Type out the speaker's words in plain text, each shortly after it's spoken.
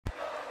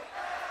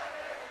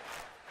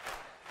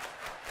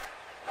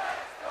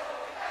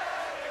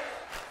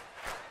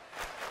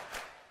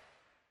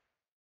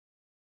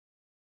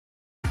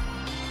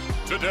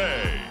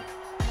today,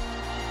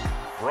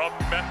 from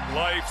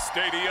MetLife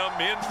Stadium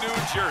in New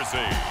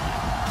Jersey,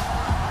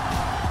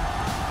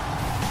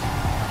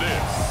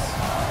 this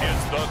is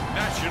the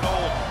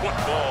National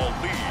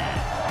Football League.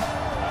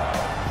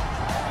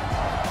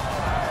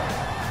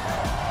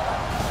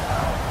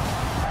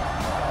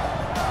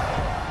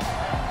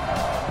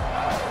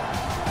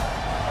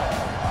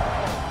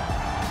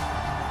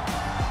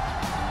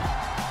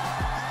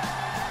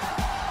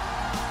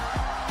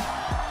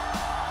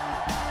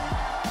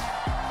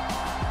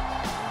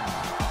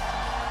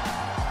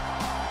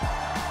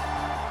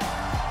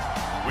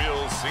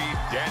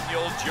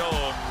 Daniel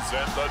Jones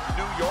and the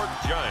New York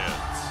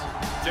Giants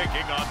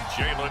taking on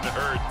Jalen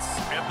Hurts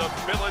and the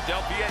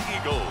Philadelphia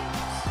Eagles.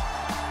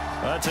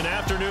 It's an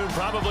afternoon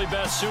probably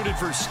best suited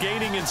for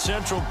skating in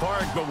Central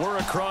Park, but we're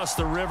across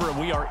the river and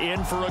we are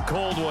in for a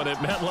cold one at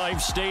MetLife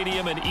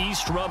Stadium in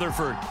East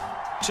Rutherford.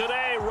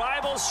 Today,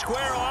 rivals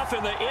square off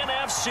in the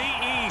NFC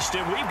East,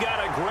 and we've got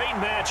a great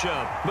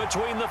matchup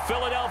between the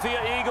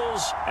Philadelphia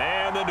Eagles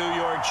and the New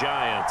York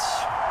Giants.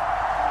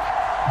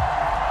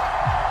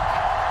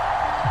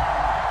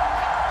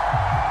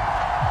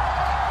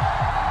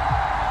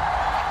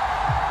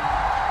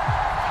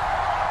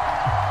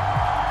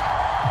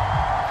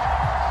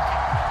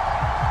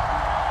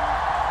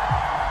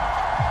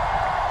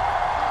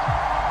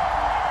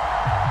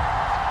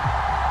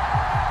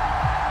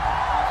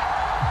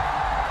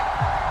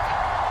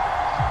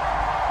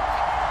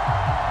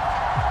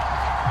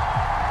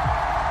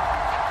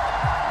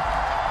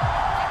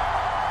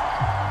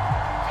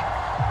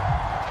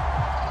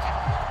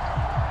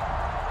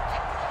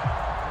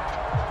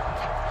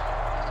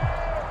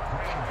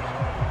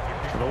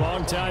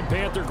 Time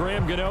Panther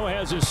Graham Gano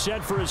has us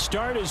set for a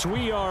start as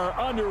we are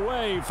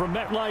underway from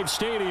MetLife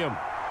Stadium.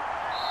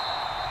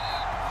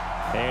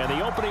 And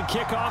the opening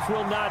kickoff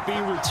will not be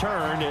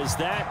returned, as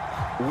that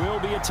will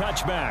be a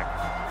touchback.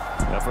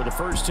 Now, for the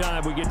first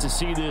time, we get to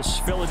see this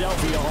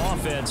Philadelphia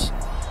offense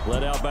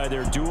led out by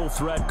their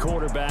dual-threat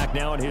quarterback,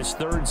 now in his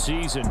third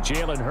season,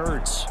 Jalen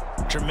Hurts.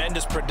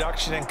 Tremendous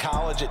production in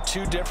college at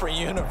two different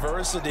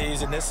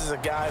universities, and this is a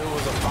guy who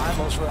was a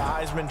finalist for the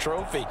Heisman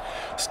Trophy.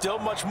 Still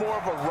much more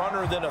of a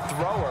runner than a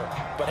thrower,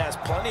 but has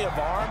plenty of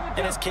arm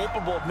and is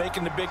capable of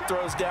making the big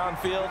throws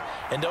downfield.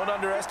 And don't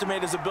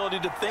underestimate his ability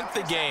to think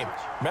the game.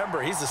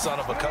 Remember, he's the son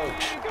of a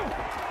coach.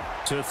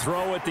 To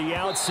throw at the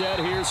outset,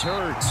 here's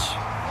Hurts.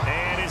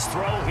 And his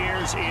throw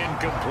here's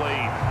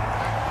incomplete.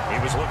 He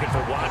was looking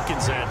for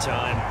Watkins that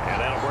time, and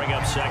that'll bring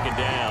up second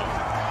down.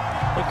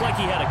 Looked like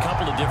he had a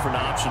couple of different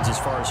options as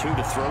far as who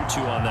to throw to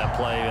on that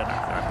play. And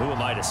who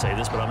am I to say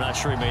this, but I'm not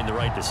sure he made the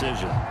right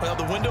decision. Well,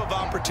 the window of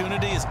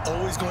opportunity is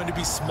always going to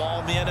be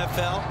small in the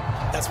NFL.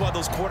 That's why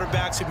those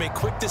quarterbacks who make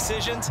quick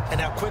decisions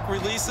and have quick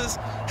releases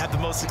have the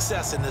most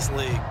success in this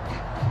league.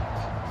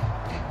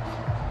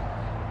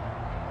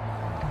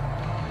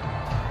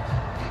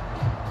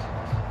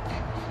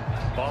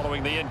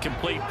 Following the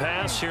incomplete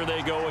pass, here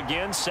they go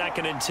again.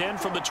 2nd and 10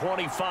 from the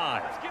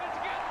 25.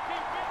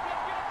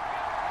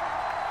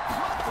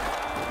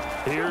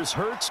 Here's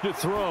Hurts to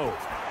throw.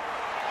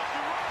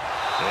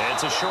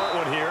 It's a short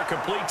one here,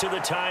 complete to the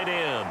tight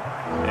end.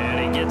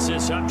 And he gets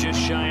this up just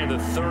shy of the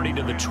 30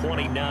 to the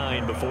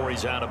 29 before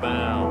he's out of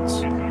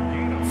bounds.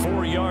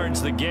 4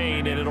 yards the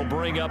gain, and it'll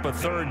bring up a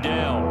third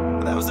down.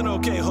 That was an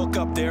okay hook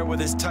up there with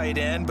his tight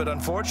end, but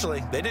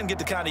unfortunately, they didn't get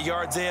the kind of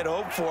yards they had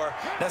hoped for.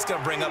 That's going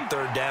to bring up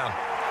third down.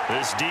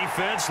 This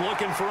defense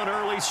looking for an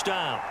early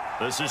stop.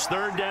 This is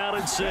 3rd down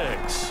and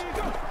 6.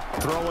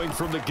 Throwing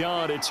from the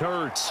gun, it's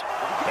Hurts.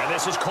 And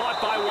this is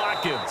caught by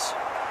Watkins.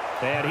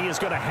 And he is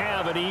going to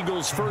have an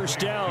Eagles first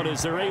down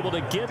as they're able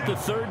to get the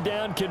 3rd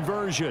down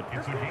conversion.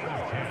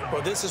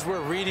 Well, this is where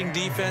reading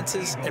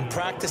defenses and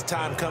practice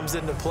time comes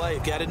into play.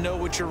 You've got to know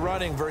what you're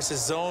running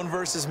versus zone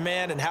versus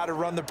man and how to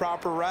run the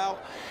proper route.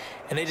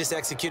 And they just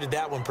executed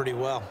that one pretty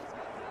well.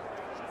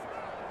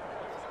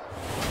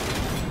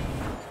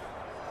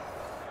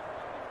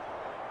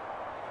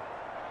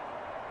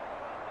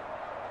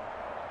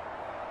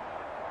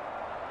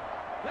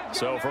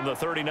 So from the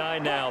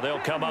 39 now, they'll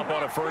come up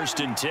on a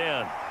 1st and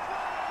 10.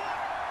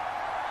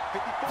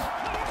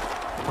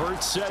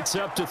 Hurts sets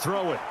up to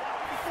throw it.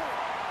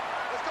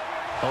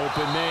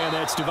 Open man,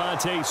 that's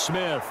Devontae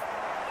Smith.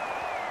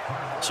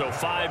 So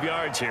 5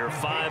 yards here,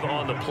 5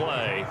 on the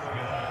play,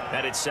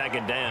 and it's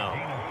 2nd down.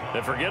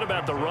 And forget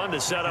about the run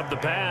to set up the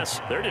pass.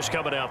 They're just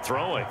coming out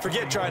throwing.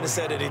 Forget trying to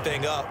set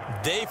anything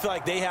up. They feel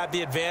like they have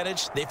the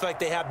advantage. They feel like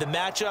they have the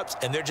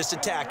matchups, and they're just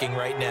attacking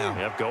right now.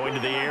 Yep, going to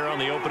the air on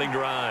the opening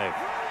drive.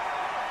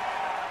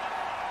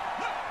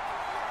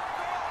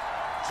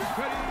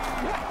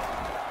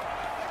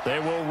 They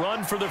will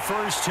run for the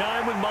first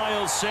time with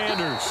Miles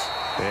Sanders.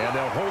 And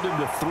they'll hold him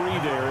to 3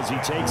 there as he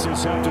takes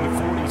us up to the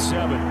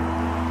 47.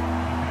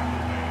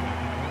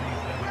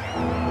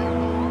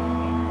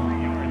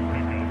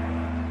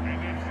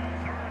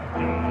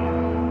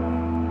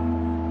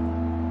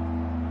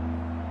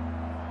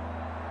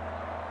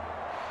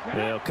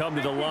 They'll come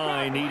to the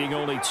line, needing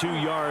only 2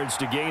 yards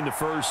to gain the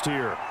first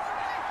here.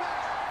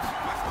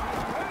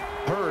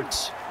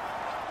 Hurts.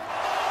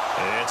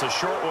 It's a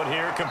short one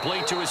here,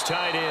 complete to his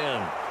tight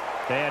end.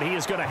 And he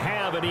is going to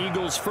have an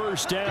Eagles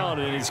first down,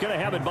 and he's going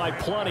to have it by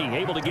plenty,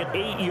 able to get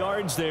 8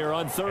 yards there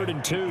on 3rd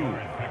and 2.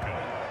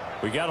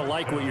 We got to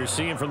like what you're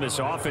seeing from this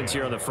offense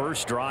here on the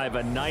first drive.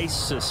 A nice,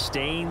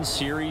 sustained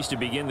series to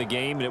begin the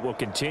game, and it will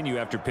continue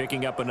after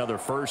picking up another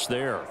first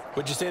there.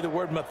 Would you say the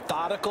word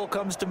methodical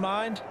comes to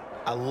mind?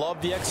 I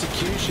love the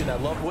execution. I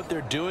love what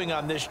they're doing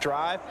on this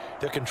drive.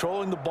 They're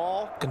controlling the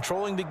ball,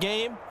 controlling the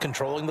game,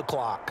 controlling the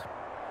clock.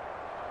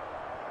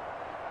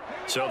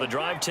 So the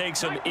drive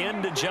takes them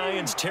into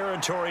Giants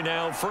territory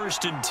now.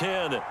 1st and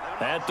 10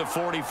 at the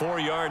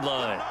 44-yard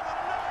line.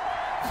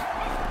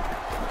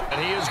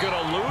 And he is going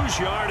to lose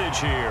yardage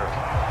here.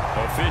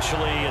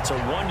 Officially, it's a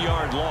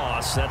 1-yard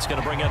loss. That's going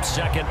to bring up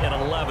 2nd and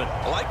 11.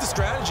 I like the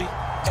strategy.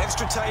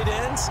 Extra tight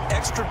ends,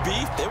 extra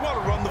beef. They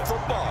want to run the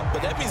football,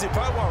 but that means they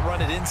probably want to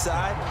run it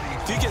inside.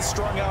 If you get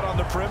strung out on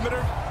the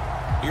perimeter,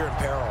 you're in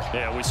peril.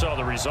 Yeah, we saw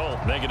the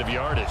result, negative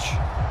yardage.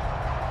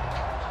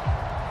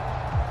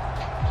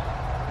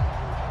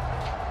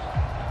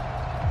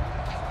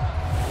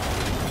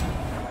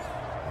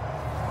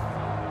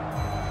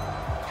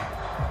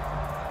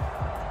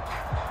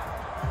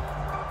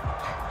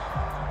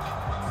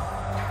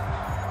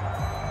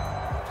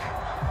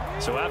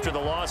 So after the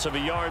loss of a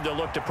yard, they'll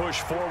look to push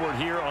forward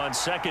here on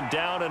 2nd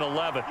down and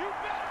 11.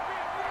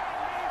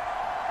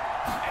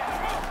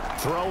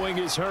 Throwing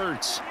is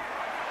Hurts.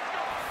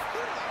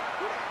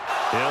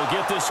 He'll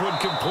get this one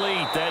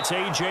complete. That's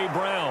A.J.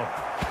 Brown.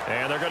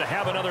 And they're going to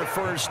have another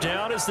first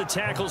down as the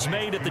tackle's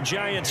made at the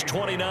Giants'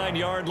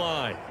 29-yard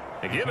line.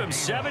 They give him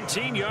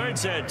 17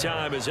 yards that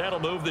time as that'll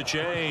move the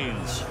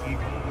chains.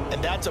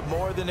 And that's a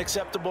more than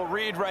acceptable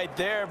read right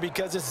there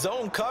because it's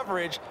zone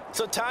coverage,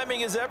 so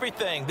timing is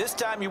everything. This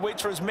time he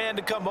waits for his man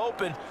to come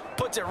open,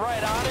 puts it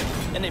right on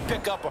him, and they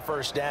pick up a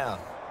first down.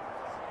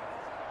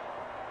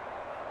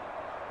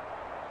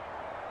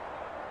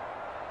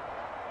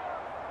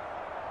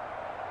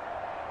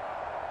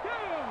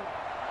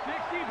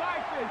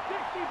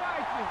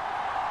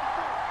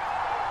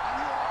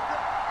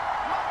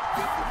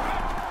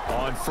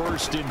 On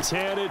 1st and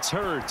 10, it's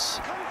Hurts.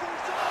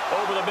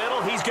 Over the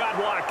middle, he's got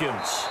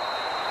Watkins.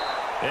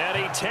 And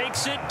he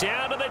takes it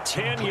down to the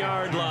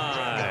 10-yard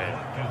line.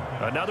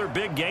 Another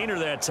big gainer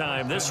that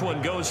time. This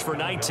one goes for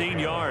 19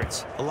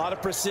 yards. A lot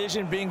of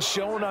precision being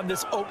shown on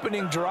this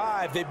opening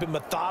drive. They've been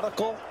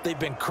methodical, they've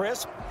been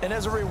crisp, and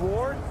as a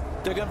reward,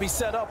 they're going to be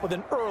set up with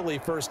an early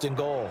 1st and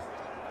goal.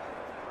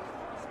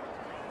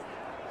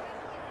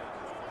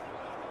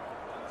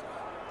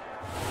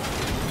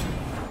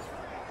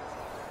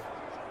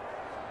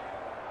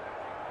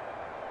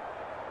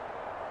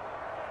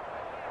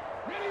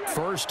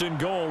 First and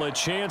goal, a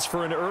chance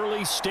for an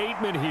early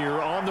statement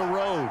here on the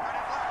road.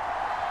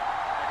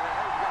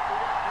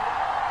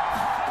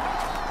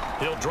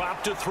 He'll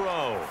drop to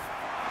throw.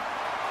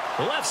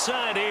 Left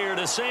side here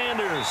to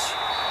Sanders.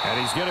 And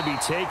he's going to be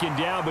taken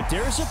down, but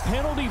there's a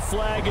penalty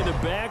flag in the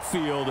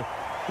backfield.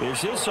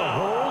 Is this a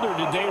hold, or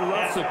did they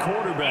rough the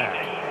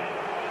quarterback?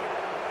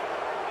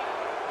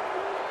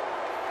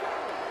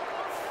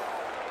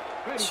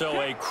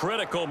 So a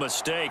critical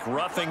mistake,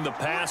 roughing the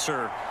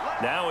passer.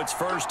 Now it's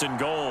 1st and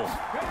goal.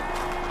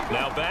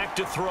 Now back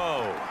to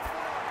throw.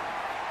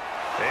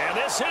 And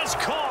this has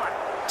caught.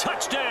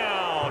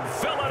 Touchdown,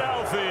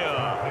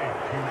 Philadelphia.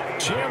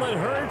 Jalen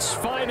Hurts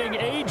finding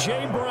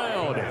A.J.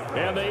 Brown.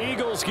 And the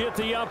Eagles get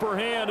the upper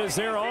hand as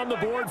they're on the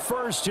board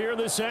first here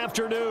this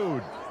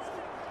afternoon.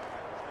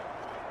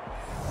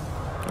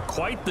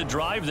 Quite the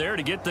drive there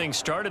to get things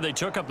started. They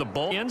took up the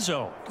ball end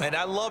zone. And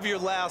I love your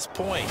last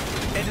point.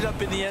 Ended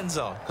up in the end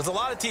zone. Because a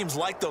lot of teams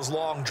like those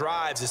long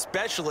drives,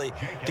 especially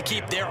to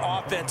keep their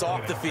offense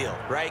off the field,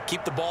 right?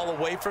 Keep the ball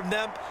away from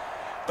them.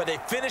 But they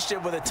finished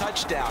it with a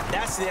touchdown.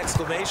 That's the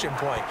exclamation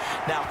point.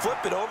 Now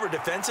flip it over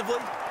defensively.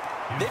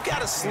 They've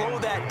got to slow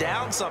that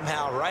down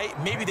somehow, right?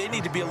 Maybe they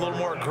need to be a little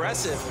more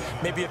aggressive.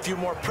 Maybe a few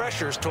more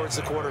pressures towards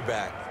the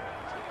quarterback.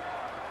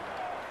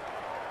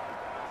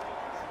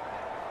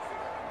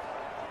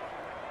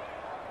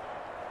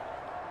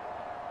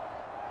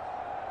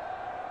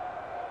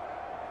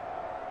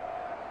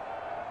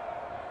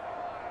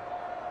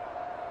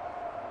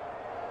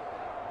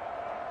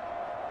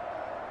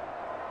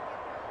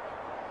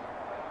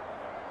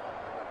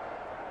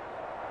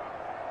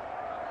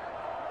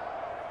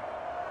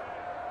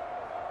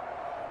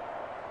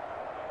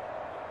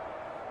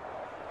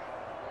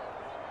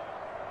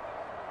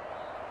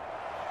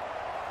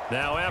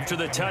 Now after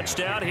the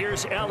touchdown,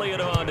 here's Elliott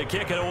on to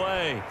kick it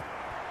away.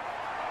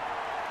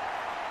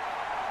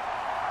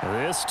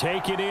 This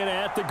taken in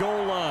at the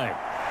goal line.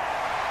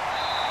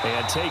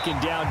 And taken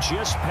down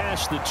just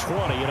past the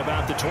 20 at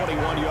about the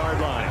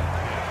 21-yard line.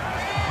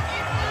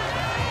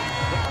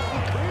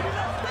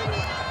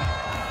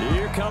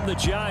 Here come the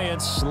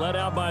Giants, led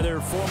out by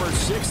their former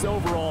 6th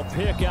overall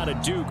pick out of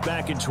Duke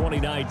back in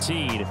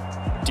 2019.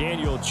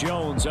 Daniel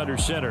Jones under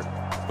center.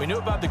 We knew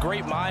about the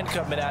great mind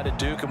coming out of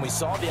Duke, and we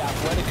saw the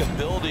athletic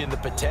ability and the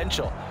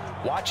potential.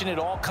 Watching it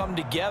all come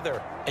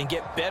together and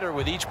get better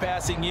with each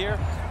passing year,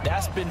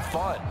 that's been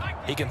fun.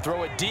 He can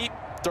throw it deep,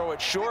 throw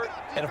it short,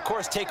 and, of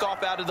course, take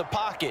off out of the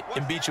pocket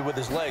and beat you with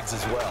his legs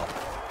as well.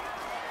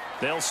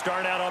 They'll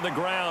start out on the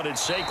ground.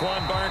 It's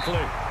Saquon Barkley.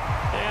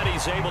 And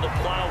he's able to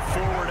plow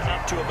forward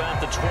up to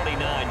about the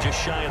 29,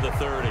 just shy of the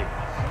 30.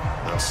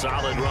 A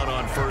solid run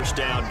on first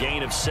down.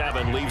 Gain of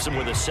 7 leaves him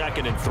with a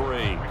 2nd and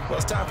 3. Well,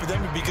 it's time for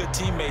them to be good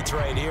teammates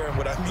right here. And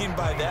what I mean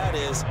by that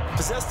is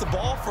possess the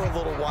ball for a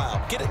little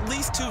while. Get at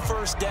least 2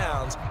 first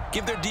downs.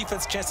 Give their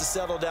defense a chance to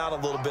settle down a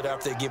little bit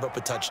after they give up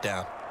a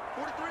touchdown.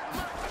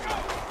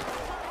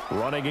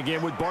 Running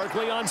again with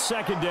Barkley on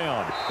 2nd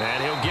down.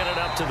 And he'll get it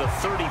up to the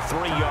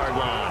 33-yard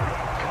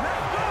line.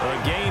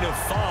 A gain of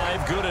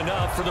 5, good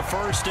enough for the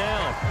first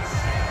down.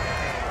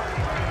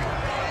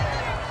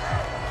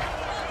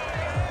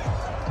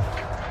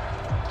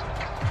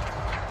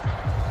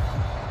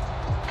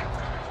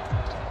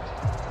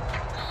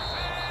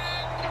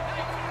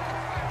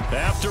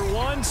 After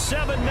 1,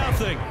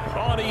 7-0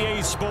 on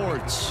EA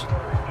Sports.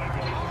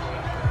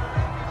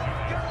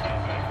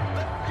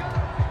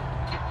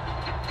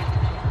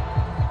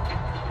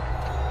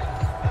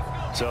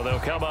 So they'll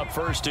come up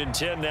 1st and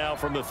 10 now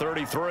from the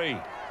 33.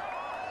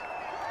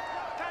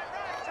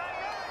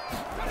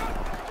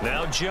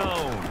 Now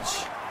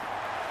Jones.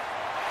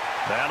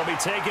 That'll be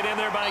taken in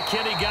there by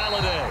Kenny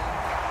Galladay.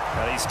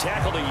 And he's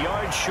tackled a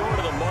yard short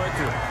of the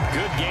marker.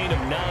 Good gain of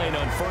 9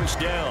 on first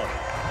down.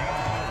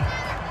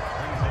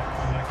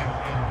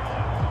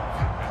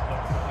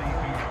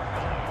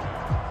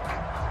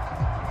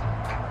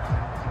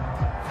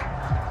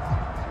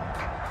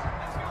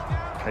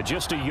 And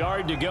just a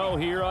yard to go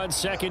here on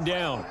 2nd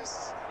down.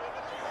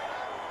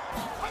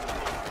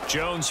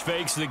 Jones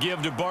fakes the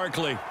give to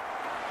Barkley.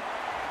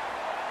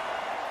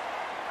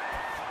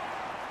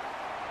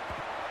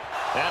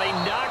 And he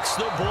knocks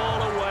the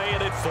ball away,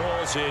 and it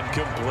falls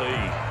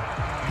incomplete.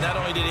 Not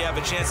only did he have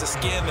a chance to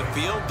scan the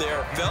field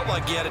there, felt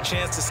like he had a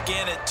chance to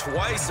scan it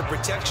twice. The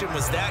protection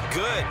was that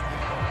good.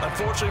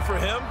 Unfortunately for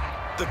him,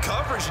 the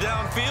coverage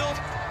downfield,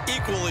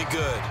 equally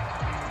good.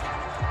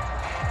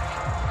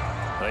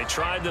 They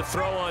tried to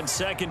throw on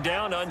 2nd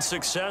down,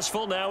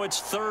 unsuccessful. Now it's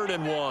 3rd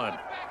and 1.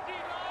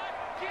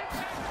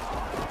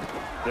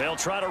 They'll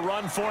try to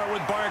run for it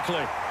with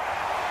Barkley.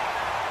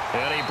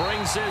 And he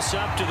brings this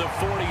up to the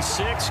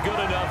 46,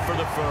 good enough for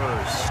the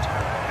first.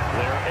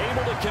 They're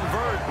able to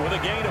convert with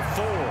a gain of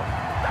 4.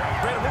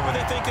 Brandon, what were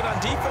they thinking on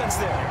defense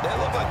there? That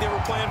looked like they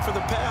were playing for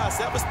the pass.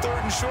 That was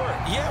 3rd and short.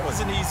 Yeah, it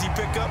was an easy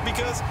pickup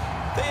because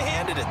they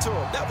handed it to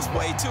him. That was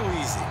way too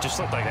easy. Just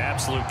looked like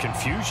absolute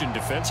confusion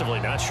defensively.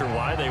 Not sure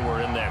why they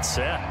were in that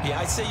set. Yeah,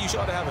 I'd say you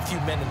ought to have a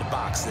few men in the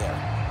box there.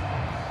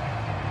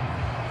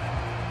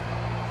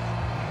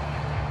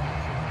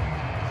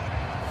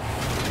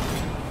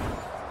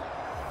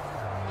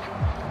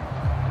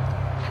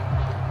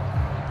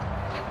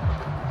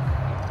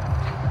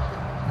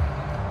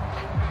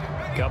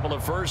 Couple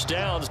of first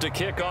downs to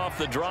kick off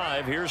the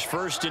drive. Here's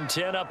 1st and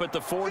 10 up at the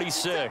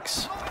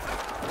 46.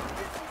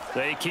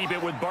 They keep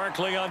it with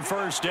Barkley on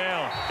first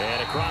down.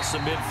 And across the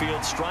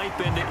midfield stripe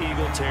into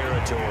Eagle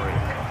territory.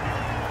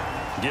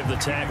 Give the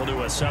tackle to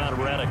Hassan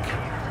Reddick.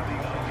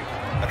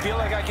 I feel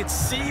like I could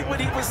see what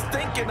he was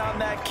thinking on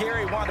that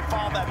carry. Wanted to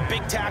follow that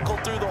big tackle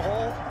through the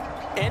hole.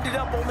 Ended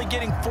up only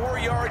getting 4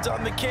 yards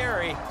on the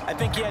carry. I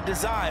think he had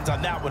designs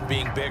on that one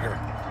being bigger.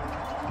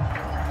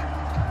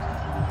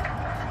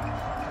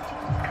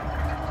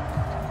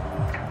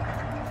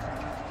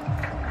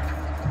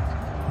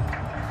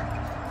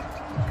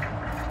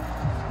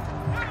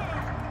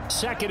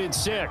 Second and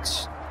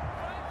 6.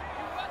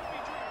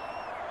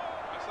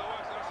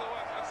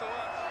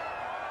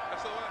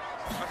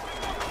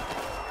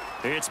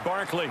 It's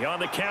Barkley on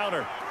the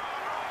counter.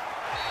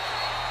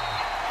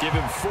 Give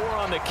him 4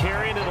 on the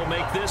carry, and it'll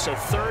make this a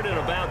 3rd and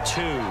about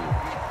 2.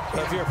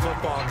 Well, if you're a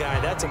football guy,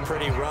 that's a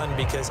pretty run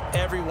because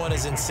everyone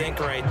is in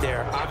sync right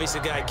there. Obviously,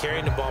 the guy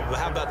carrying the ball, but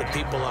how about the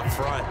people up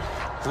front?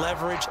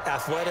 Leverage,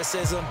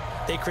 athleticism,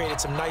 they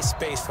created some nice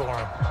space for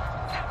him.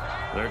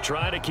 They're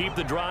trying to keep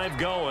the drive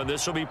going.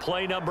 This will be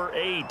play number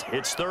 8.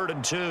 It's 3rd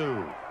and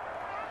 2.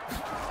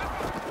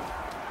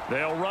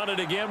 They'll run it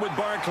again with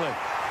Barkley.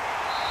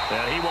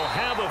 And he will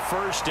have a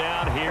first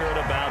down here at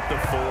about the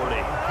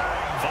 40.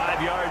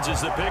 5 yards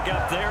is the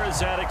pickup there as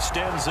that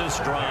extends this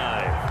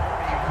drive.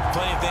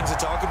 Plenty of things to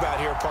talk about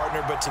here,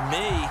 partner, but to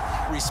me,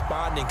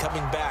 responding,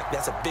 coming back,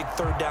 that's a big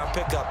 3rd down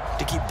pickup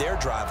to keep their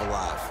drive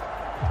alive.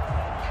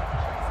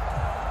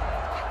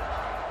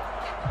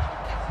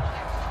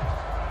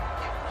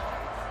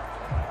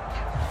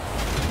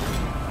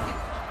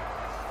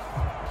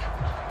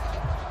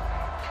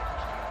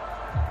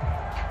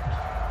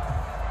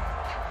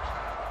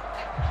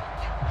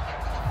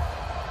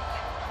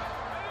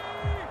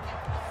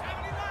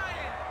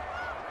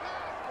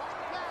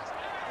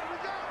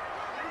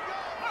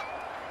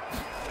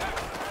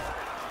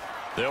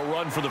 They'll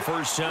run for the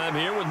first time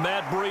here with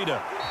Matt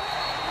Breida.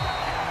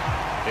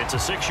 It's a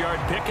 6-yard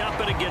pickup,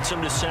 and it gets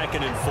him to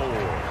 2nd and 4.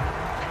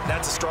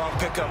 That's a strong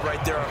pickup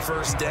right there on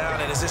first down,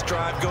 and as this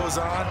drive goes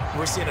on,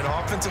 we're seeing an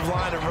offensive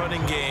line and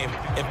running game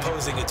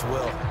imposing its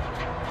will.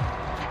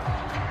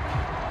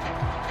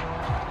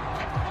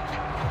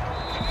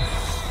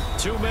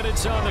 2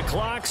 minutes on the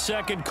clock,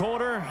 second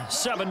quarter,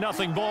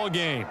 7-0 ball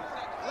game.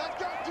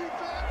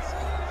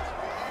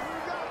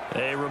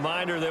 A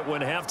reminder that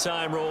when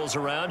halftime rolls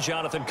around,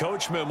 Jonathan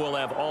Coachman will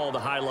have all the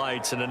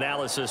highlights and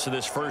analysis of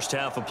this first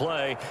half of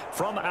play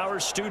from our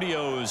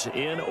studios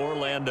in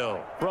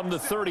Orlando. From the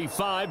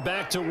 35,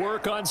 back to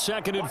work on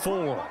 2nd and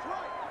 4.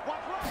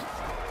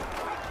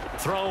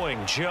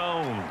 Throwing,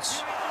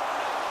 Jones.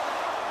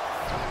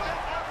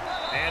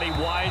 And he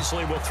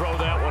wisely will throw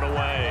that one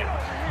away.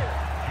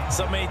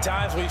 So many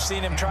times we've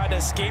seen him try to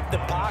escape the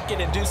pocket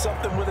and do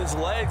something with his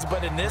legs,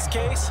 but in this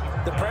case,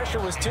 the pressure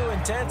was too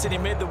intense and he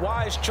made the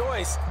wise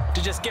choice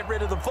to just get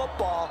rid of the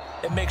football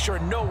and make sure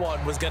no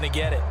one was going to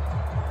get it.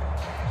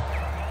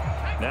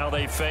 Now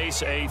they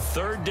face a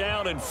 3rd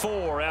down and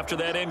 4 after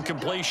that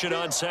incompletion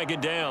on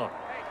 2nd down.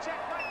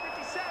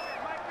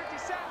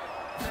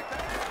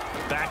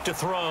 Back to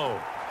throw.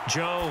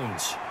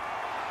 Jones.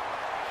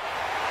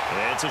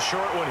 It's a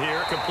short one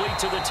here, complete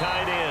to the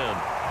tight end.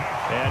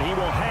 And he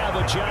will have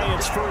a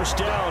Giants first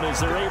down as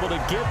they're able to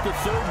get the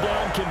 3rd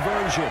down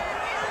conversion.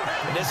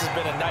 And this has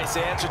been a nice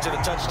answer to the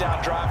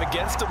touchdown drive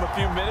against them a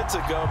few minutes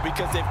ago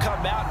because they've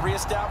come out and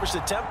reestablished the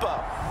tempo.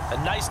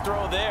 A nice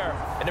throw there,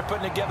 and they're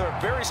putting together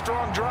a very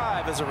strong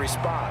drive as a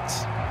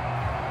response.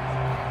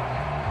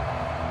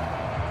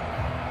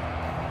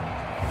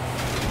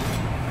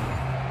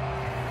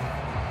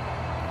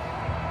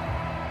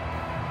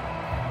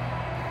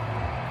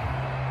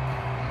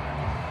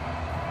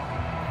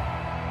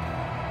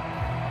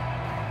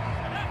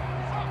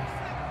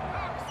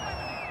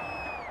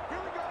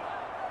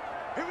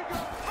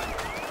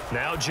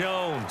 Now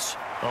Jones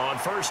on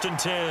 1st and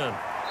 10.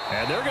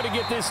 And they're going to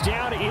get this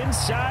down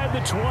inside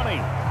the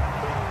 20.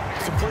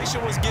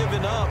 Completion was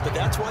given up, but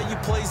that's why you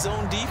play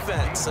zone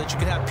defense, so that you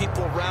can have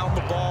people around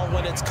the ball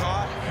when it's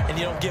caught, and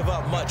you don't give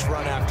up much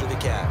run after the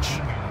catch.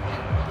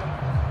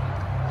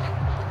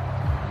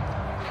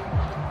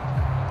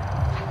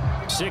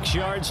 Six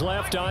yards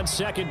left on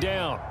 2nd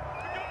down.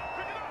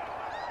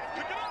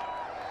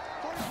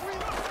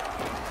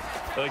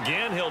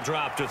 Again, he'll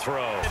drop to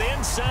throw. And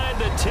inside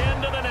the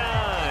 10 to the 9.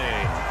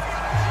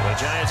 The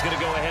Giants going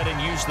to go ahead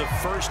and use the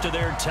first of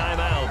their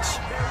timeouts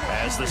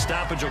as the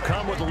stoppage will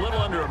come with a little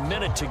under a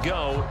minute to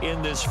go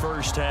in this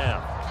first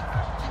half.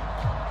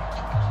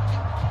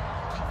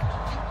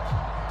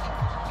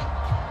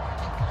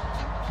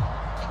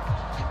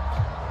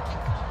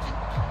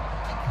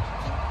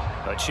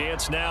 A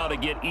chance now to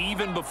get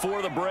even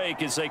before the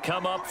break as they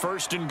come up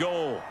 1st and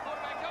goal.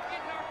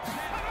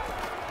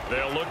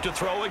 They'll look to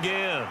throw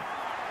again.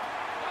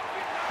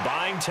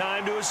 Buying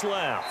time to his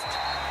left.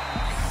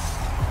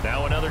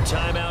 Now another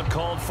timeout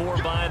called for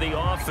by the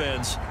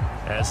offense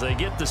as they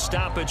get the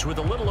stoppage with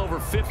a little over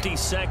 50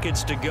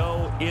 seconds to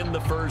go in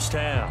the first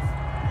half.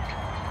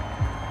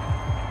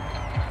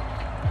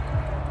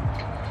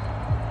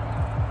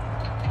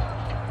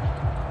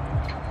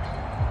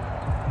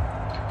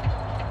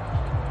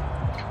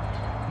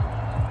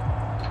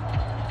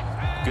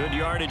 Good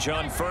yardage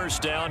on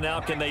 1st down. Now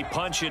can they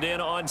punch it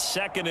in on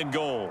 2nd and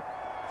goal?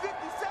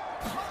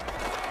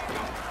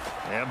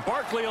 And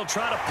Barkley will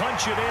try to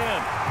punch it in.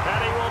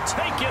 And he will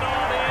take it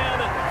on in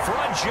for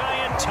a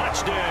Giant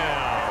touchdown.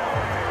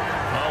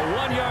 A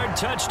 1-yard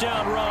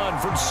touchdown run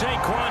from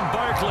Saquon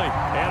Barkley.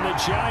 And the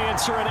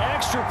Giants are an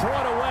extra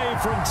point away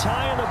from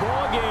tying the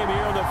ball game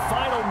here in the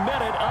final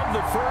minute of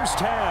the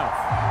first half.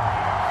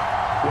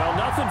 Well,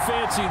 nothing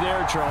fancy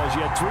there, Charles.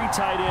 You had 3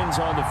 tight ends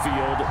on the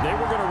field. They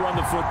were going to run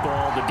the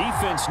football. The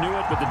defense knew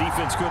it, but the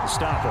defense couldn't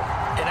stop it.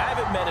 And I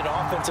haven't met an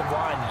offensive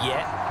line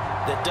yet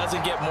that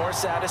doesn't get more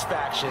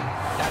satisfaction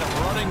out of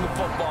running the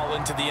football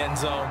into the end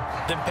zone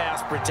than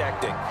pass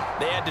protecting.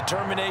 They had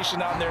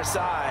determination on their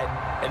side,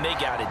 and they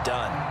got it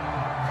done.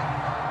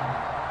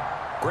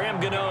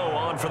 Graham Gano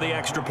on for the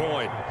extra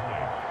point.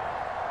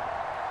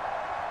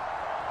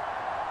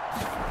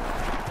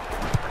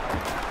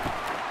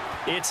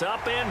 It's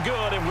up and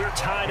good, and we're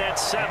tied at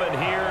 7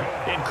 here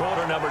in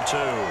quarter number 2.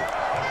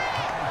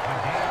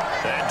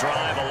 That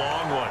drive, a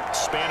long one,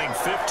 spanning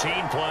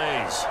 15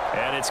 plays.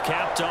 And it's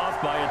capped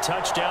off by a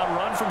touchdown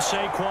run from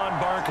Saquon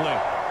Barkley.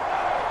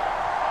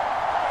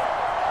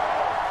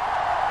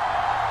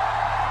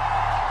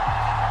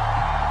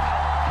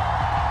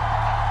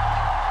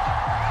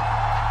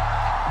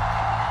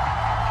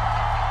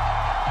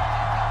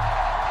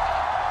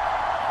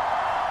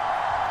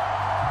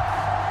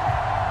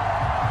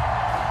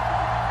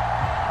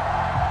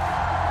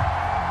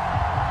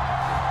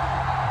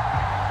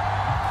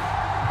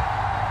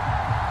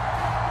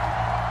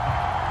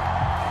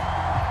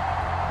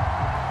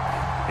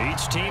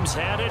 Each team's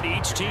had it.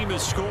 Each team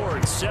has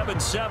scored.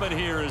 7-7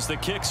 here as the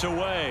kick's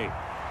away.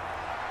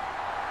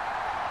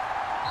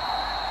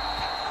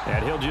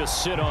 And he'll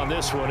just sit on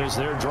this one as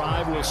their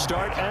drive will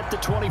start at the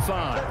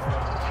 25.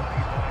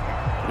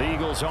 The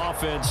Eagles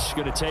offense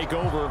going to take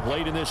over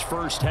late in this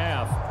first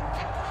half.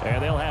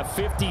 And they'll have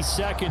 50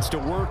 seconds to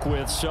work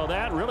with, so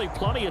that really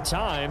plenty of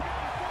time.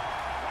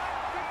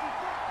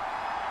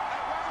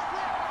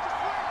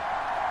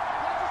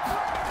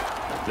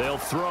 They'll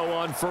throw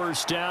on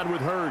 1st down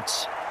with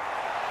Hurts.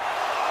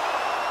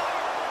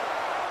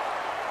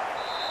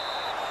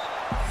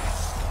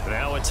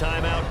 Now a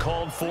timeout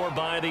called for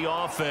by the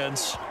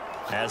offense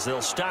as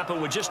they'll stop it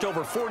with just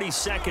over 40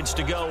 seconds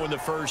to go in the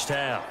first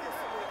half.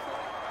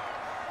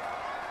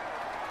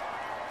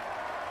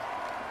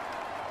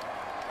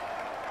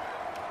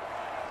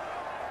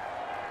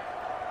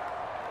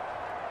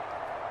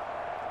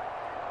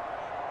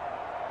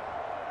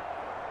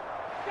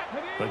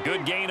 A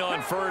good gain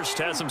on first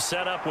has him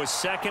set up with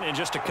second and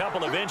just a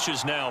couple of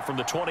inches now from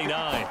the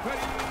 29.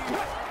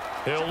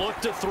 He'll look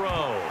to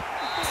throw.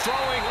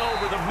 Throwing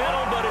over the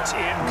middle, but it's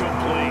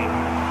incomplete.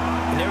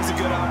 And there's a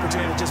good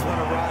opportunity to just want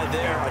to ride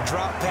there. A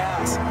drop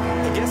pass.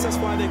 I guess that's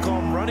why they call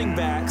them running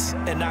backs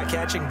and not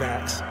catching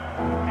backs.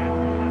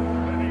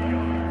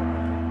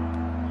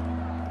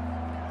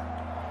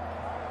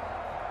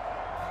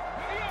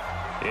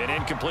 An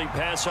incomplete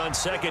pass on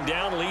second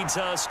down leads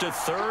us to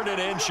 3rd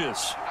and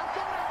inches.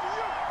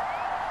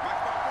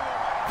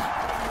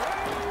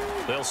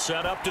 They'll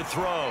set up to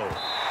throw.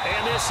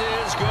 And this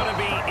is going to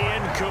be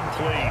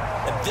incomplete.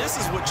 And this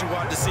is what you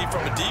want to see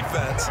from a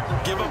defense.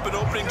 Give up an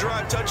opening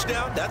drive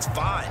touchdown, that's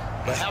fine.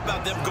 But how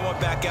about them going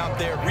back out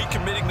there,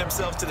 recommitting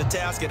themselves to the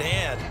task at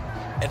hand,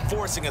 and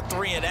forcing a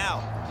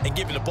 3-and-out and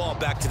giving the ball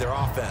back to their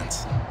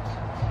offense.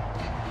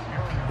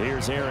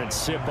 Here's Aaron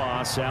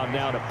Sipos out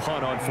now to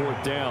punt on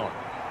 4th down.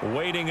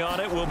 Waiting on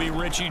it will be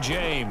Richie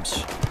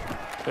James.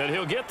 And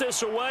he'll get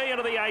this away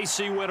into the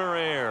icy winter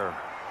air.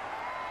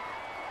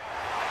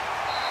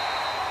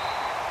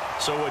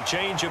 So a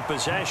change of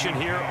possession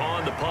here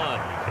on the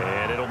punt.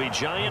 And it'll be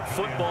Giant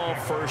football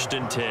 1st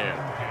and 10.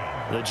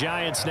 The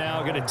Giants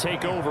now going to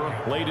take over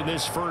late in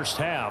this first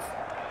half,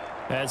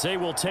 as they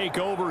will take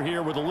over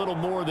here with a little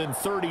more than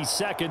 30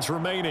 seconds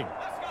remaining.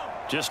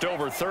 Just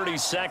over 30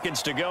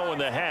 seconds to go in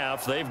the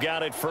half. They've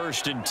got it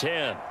 1st and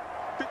 10.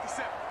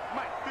 57,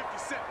 Mike,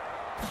 57.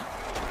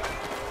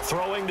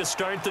 Throwing to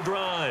start the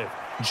drive.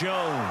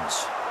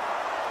 Jones.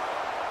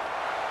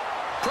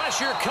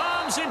 Pressure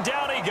comes, and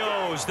down he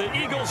goes. The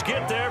Eagles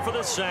get there for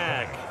the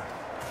sack.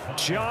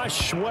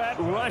 Josh Sweat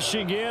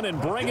rushing in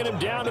and bringing him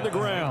down to the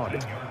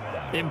ground.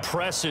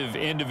 Impressive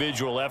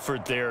individual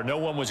effort there. No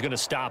one was going to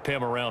stop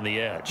him around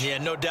the edge. Yeah,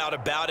 no doubt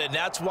about it. And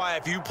that's why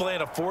if you play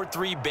in a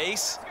 4-3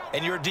 base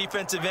and you're a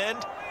defensive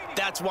end,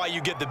 that's why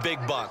you get the big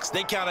bucks.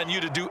 They count on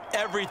you to do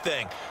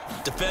everything.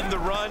 Defend the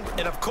run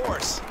and, of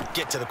course,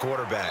 get to the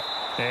quarterback.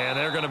 And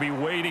they're going to be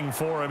waiting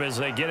for him as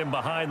they get him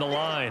behind the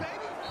line.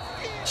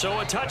 So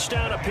a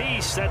touchdown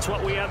apiece. That's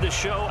what we have to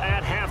show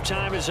at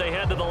halftime as they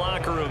head to the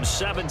locker room.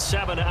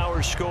 7-7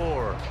 our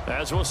score.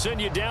 As we'll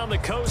send you down the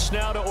coast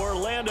now to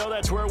Orlando,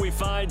 that's where we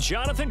find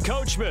Jonathan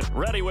Coachman,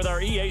 ready with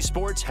our EA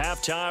Sports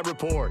Halftime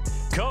Report.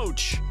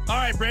 Coach. All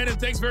right, Brandon,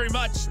 thanks very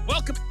much.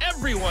 Welcome,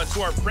 everyone,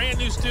 to our brand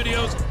new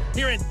studios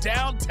here in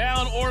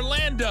downtown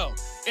Orlando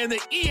in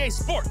the EA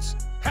Sports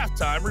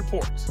Halftime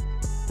Report.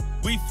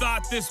 We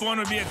thought this one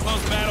would be a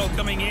close battle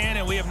coming in,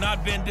 and we have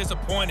not been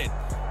disappointed.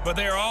 But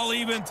they are all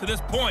even to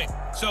this point.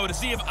 So to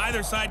see if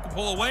either side can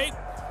pull away,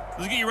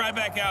 let's get you right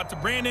back out to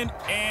Brandon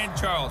and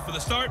Charles for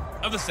the start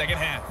of the second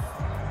half.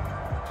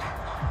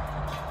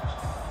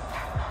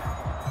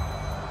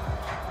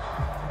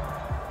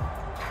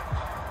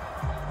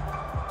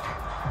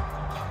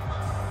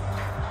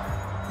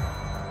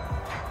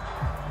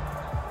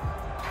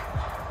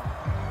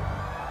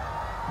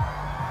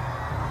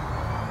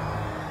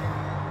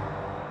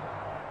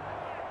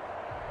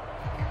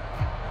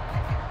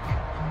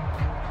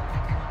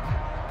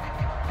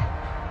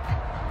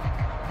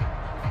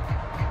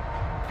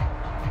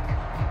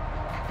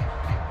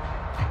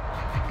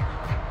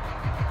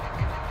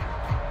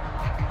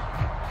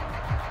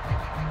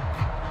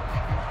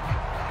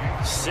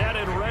 Set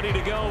and ready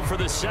to go for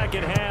the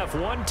second half.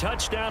 One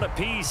touchdown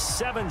apiece,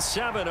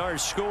 7-7 our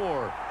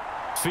score.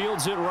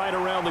 Fields it right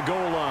around the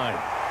goal line.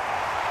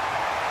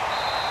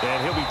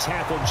 And he'll be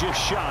tackled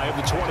just shy of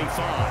the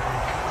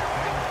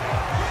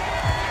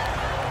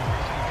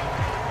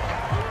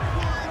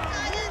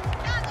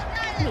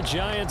 25. The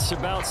Giants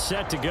about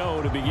set to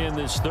go to begin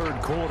this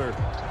third quarter.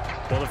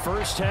 Well, the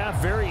first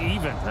half, very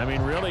even. I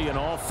mean, really, in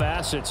all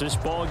facets, this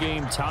ball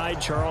game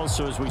tied, Charles.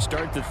 So as we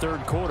start the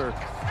third quarter,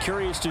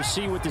 curious to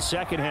see what the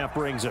second half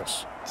brings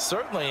us.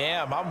 Certainly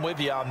am. I'm with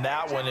you on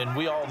that one. And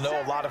we all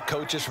know a lot of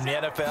coaches from the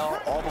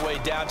NFL all the way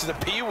down to the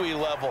Pee-wee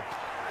level.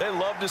 They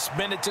love to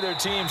spin it to their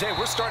teams. Hey,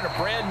 we're starting a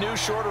brand new,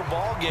 shorter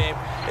ball game.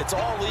 It's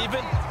all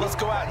even. Let's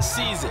go out and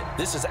seize it.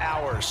 This is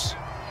ours.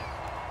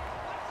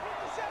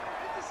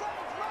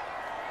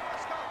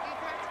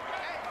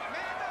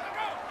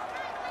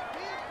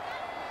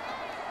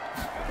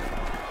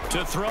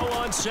 To throw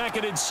on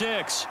 2nd and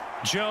 6.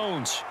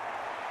 Jones.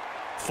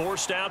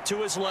 Forced out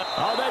to his left.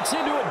 Oh, that's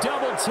into a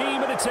double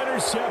team, and it's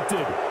intercepted.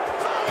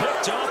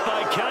 Picked off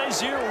by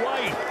Kaiser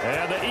White.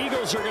 And the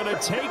Eagles are going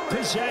to take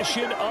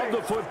possession of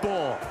the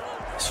football.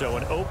 So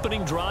an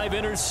opening drive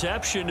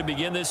interception to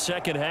begin this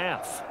second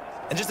half.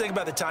 And just think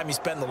about the time you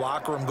spent in the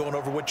locker room going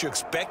over what you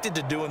expected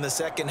to do in the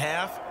second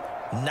half.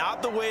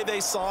 Not the way they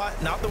saw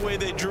it, not the way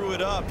they drew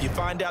it up. You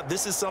find out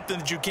this is something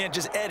that you can't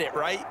just edit,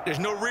 right? There's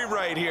no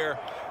rewrite here.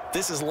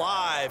 This is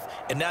live,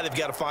 and now they've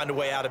got to find a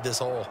way out of this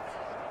hole.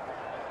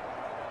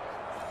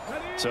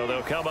 So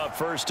they'll come up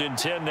 1st and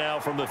 10 now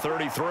from the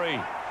 33.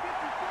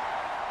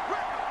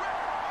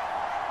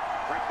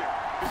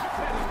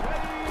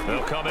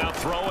 They'll come out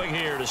throwing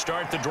here to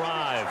start the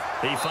drive.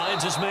 He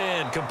finds his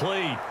man,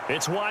 complete.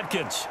 It's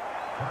Watkins.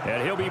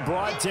 And he'll be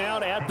brought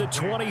down at the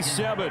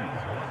 27.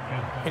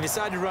 He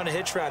decided to run a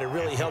hitch route. It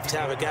really helped to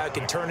have a guy who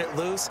can turn it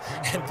loose.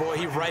 And, boy,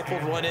 he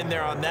rifled one in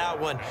there on that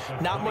one.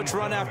 Not much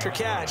run after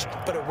catch,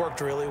 but it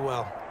worked really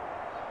well.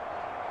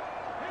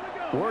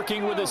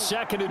 Working with a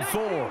 2nd and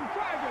 4.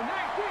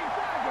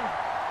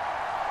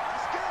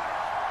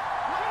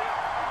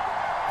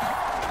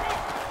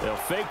 They'll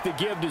fake the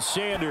give to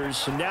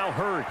Sanders, and now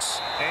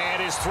Hurts.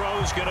 And his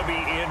throw's going to be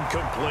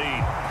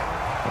incomplete.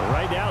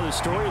 Right now, the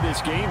story of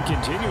this game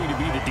continuing to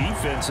be the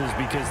defenses,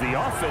 because the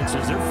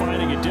offenses, they're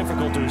finding it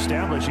difficult to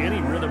establish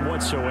any rhythm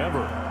whatsoever.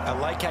 I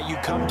like how you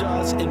come to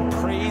us in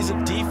praise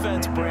of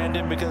defense,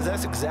 Brandon, because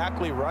that's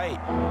exactly right.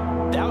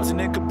 That was an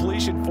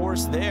incompletion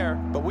forced there,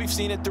 but we've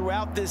seen it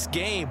throughout this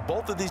game.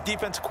 Both of these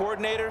defense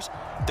coordinators,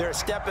 they're a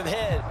step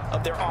ahead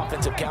of their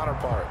offensive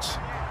counterparts.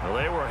 Well,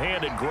 they were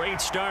handed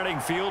great starting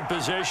field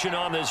position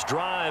on this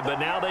drive, but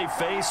now they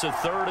face a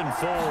 3rd and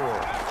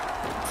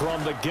 4.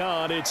 From the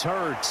gun, it's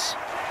Hurts.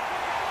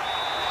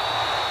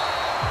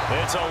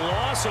 It's a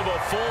loss of a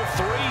full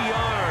 3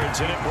 yards,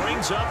 and it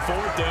brings up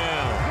 4th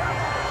down.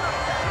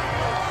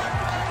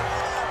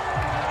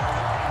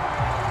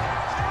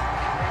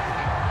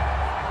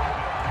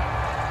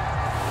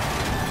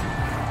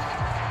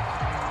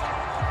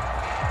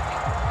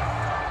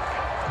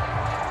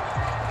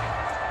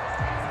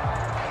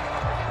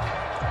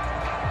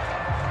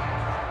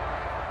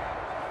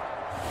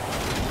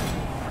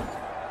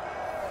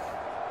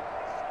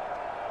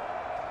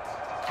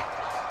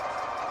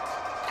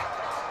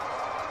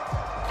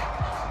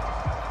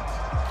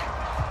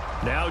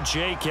 Now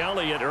Jake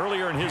Elliott,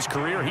 earlier in his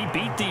career, he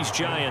beat these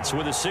Giants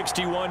with a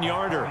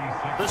 61-yarder.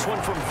 This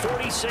one from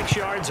 46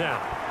 yards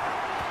out.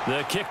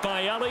 The kick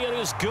by Elliott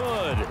is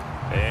good.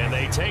 And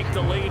they take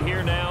the lead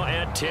here now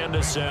at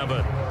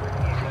 10-7.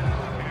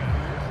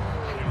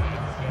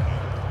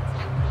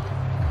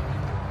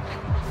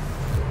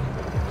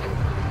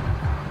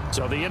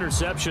 So the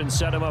interception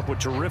set him up with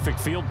terrific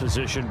field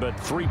position, but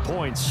 3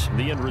 points,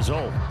 the end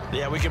result.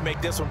 Yeah, we can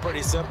make this one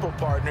pretty simple,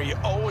 partner. You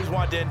always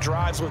want to end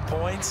drives with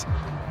points,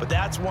 but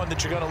that's one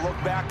that you're going to look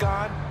back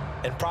on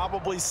and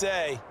probably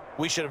say,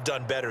 we should have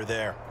done better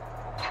there.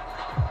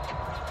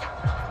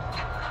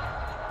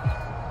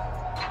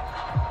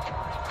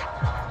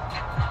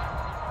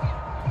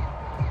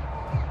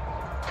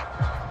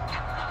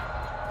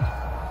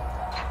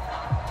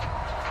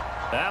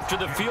 After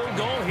the field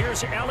goal,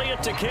 here's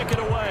Elliott to kick it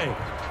away.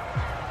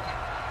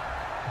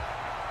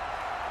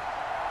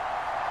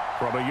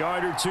 From a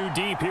yard or two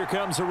deep, here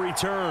comes a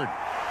return.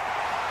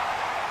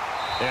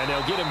 And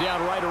they'll get him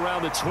down right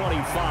around the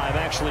 25,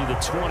 actually the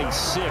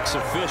 26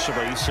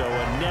 officially, so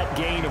a net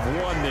gain of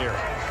 1 there.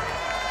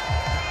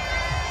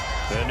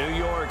 The New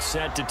York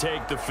set to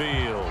take the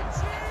field.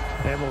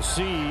 And we'll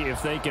see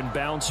if they can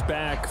bounce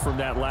back from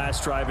that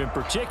last drive, in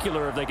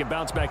particular if they can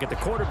bounce back at the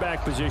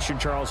quarterback position,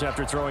 Charles,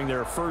 after throwing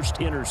their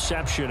first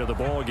interception of the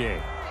ball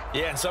game.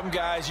 Yeah, and some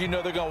guys, you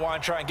know they're going to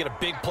want to try and get a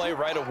big play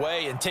right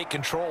away and take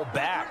control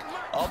back.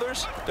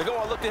 Others, they're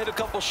going to look to hit a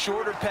couple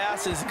shorter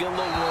passes and get a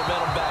little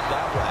momentum back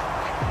that way.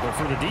 But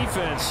for the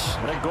defense,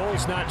 that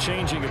goal's not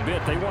changing a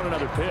bit. They want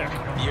another pick.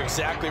 You're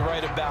exactly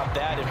right about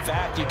that. In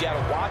fact, you got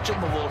to watch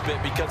them a little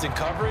bit, because in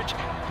coverage,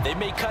 they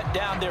may cut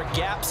down their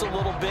gaps a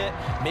little bit,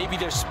 maybe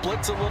their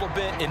splits a little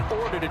bit, in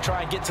order to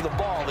try and get to the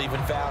ball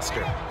even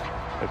faster.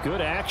 A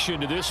good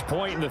action to this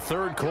point in the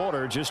third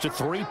quarter. Just a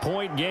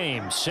 3-point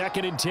game.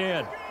 2nd and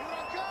 10.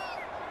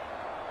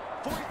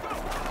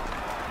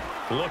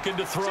 Looking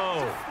to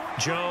throw.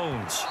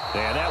 Jones.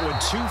 And that one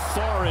too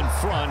far in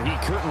front. He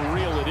couldn't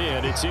reel it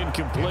in. It's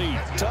incomplete.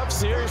 Tough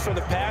series for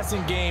the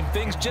passing game.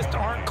 Things just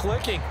aren't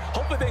clicking.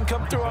 Hopefully they can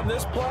come through on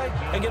this play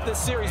and get this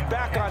series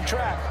back on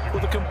track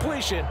with a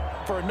completion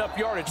for enough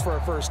yardage for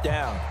a first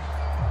down.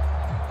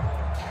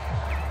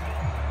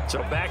 So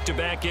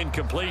back-to-back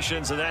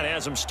incompletions, and that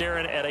has them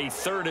staring at a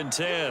 3rd and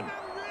 10.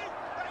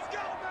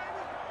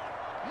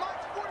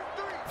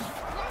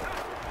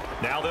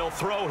 Now they'll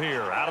throw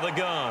here out of the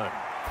gun.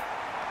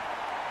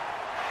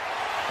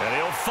 And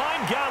he'll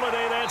find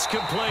Galladay. That's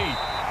complete.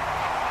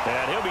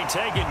 And he'll be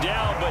taken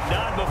down, but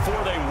not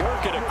before they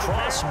work it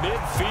across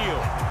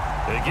midfield.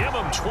 They give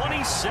him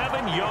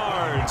 27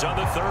 yards on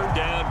the 3rd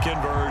down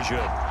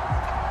conversion.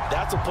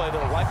 That's a play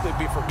that will likely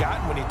be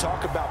forgotten when you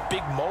talk about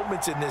big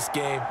moments in this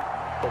game.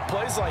 But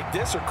plays like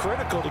this are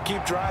critical to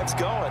keep drives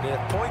going. And if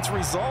points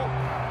result,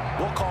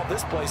 we'll call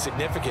this play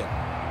significant.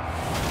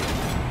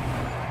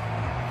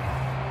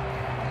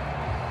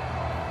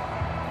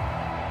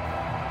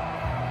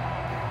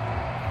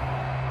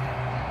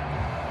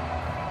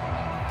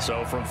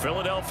 So from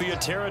Philadelphia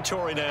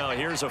territory now,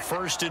 here's a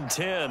 1st and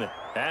 10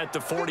 at the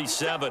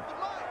 47.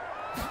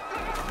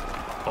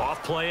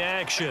 Off play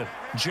action.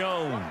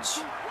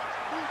 Jones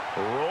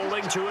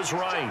rolling to his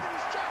right.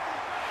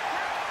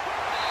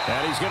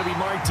 And he's going to be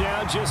marked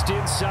down just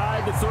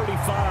inside the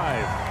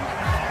 35.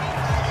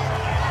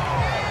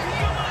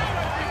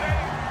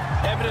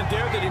 evident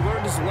there that he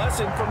learned his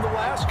lesson from the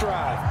last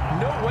drive.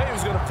 No way he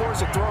was going to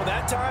force a throw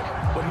that time.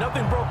 When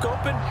nothing broke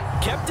open,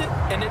 kept it,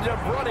 and ended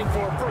up running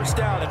for a first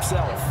down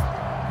himself.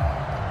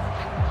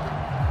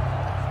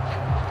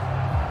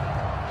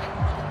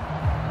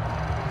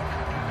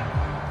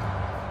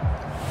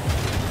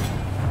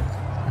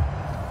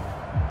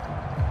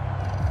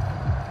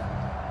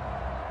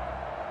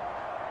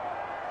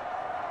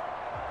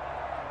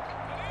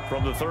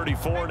 From the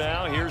 34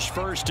 now, here's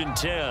 1st and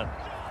 10.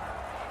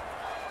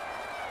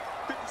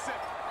 57,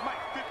 Mike,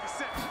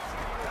 57.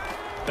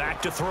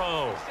 Back to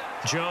throw.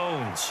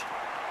 Jones.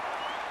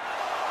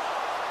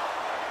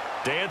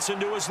 Dancing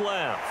to his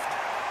left.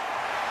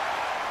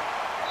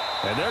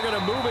 And they're going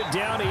to move it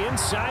down to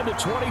inside the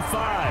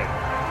 25.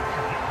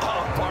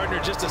 Oh, partner,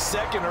 just a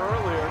second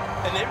earlier,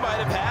 and they might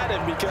have had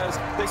him because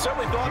they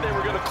certainly thought they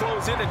were going to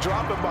close in and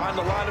drop him behind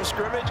the line of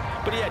scrimmage,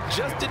 but he had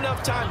just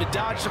enough time to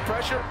dodge the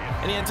pressure,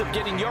 and he ends up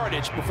getting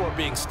yardage before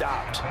being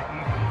stopped.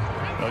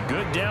 A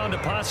good down to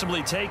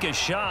possibly take a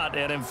shot,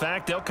 and in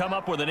fact, they'll come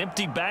up with an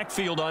empty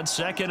backfield on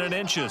 2nd and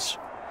inches.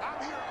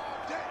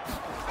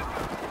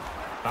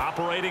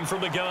 Operating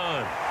from the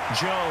gun,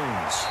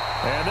 Jones.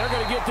 And they're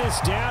going to get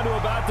this down to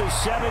about the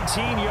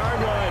 17-yard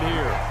line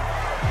here.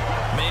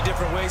 Many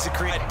different ways to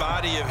create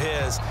body of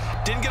his.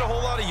 Didn't get a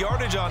whole lot of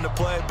yardage on the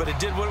play, but it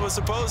did what it was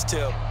supposed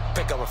to.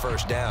 Pick up a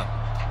first down.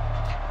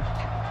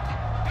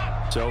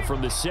 So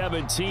from the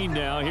 17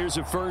 now, here's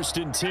a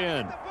 1st and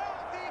 10.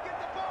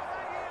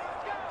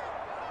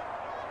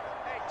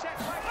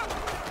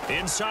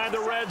 Inside the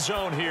red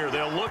zone here,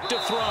 they'll look to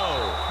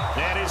throw.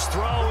 And his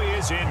throw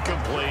is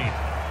incomplete.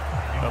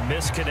 A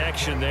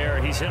misconnection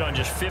there. He's hit on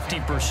just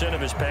 50%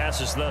 of his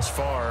passes thus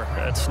far.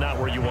 That's not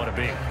where you want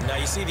to be. Now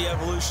you see the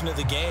evolution of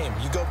the game.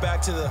 You go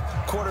back to the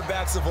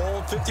quarterbacks of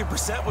old,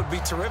 50% would be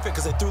terrific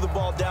because they threw the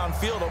ball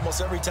downfield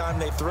almost every time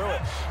they threw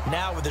it.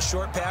 Now with the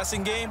short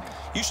passing game,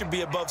 you should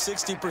be above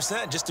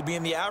 60% just to be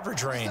in the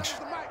average range.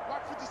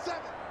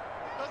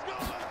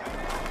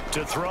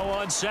 To throw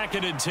on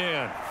 2nd and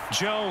 10.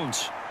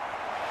 Jones.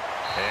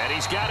 And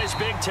he's got his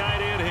big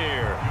tight end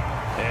here.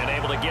 And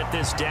able to get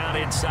this down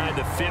inside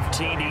the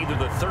 15, either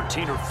the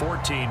 13 or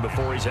 14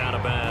 before he's out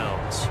of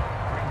bounds.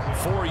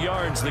 4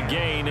 yards the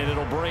gain, and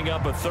it'll bring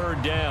up a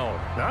 3rd down.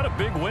 Not a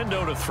big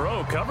window to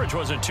throw. Coverage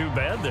wasn't too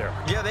bad there.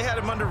 Yeah, they had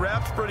him under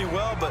wraps pretty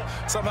well, but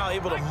somehow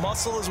able to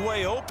muscle his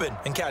way open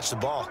and catch the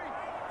ball.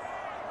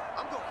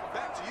 I'm going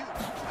back to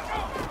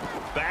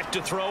you. Back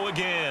to throw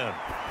again.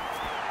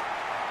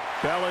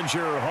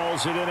 Bellinger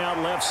hauls it in out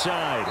left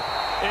side.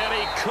 And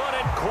he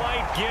couldn't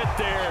quite get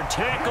there.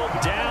 Tackled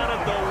down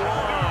at the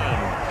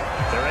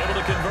 1. They're able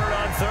to convert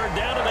on 3rd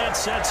down, and that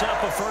sets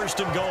up a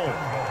 1st and goal.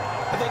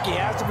 I think he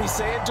has to be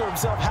saying to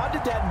himself, how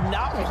did that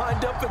not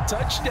wind up a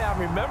touchdown?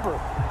 Remember,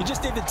 you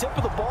just need the tip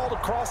of the ball to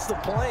cross the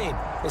plane.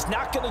 It's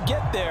not going to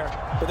get there,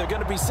 but they're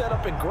going to be set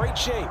up in great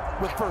shape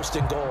with 1st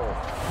and goal.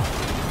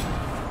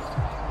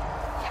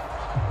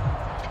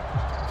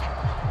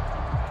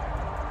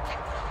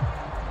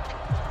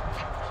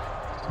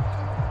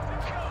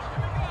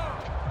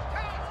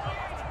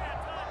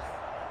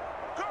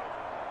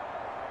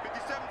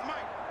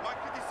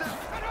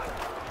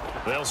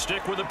 They'll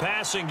stick with the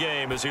passing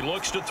game as he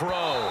looks to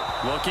throw.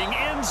 Looking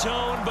end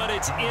zone, but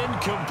it's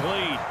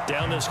incomplete.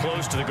 Down this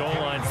close to the goal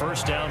line,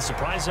 1st down.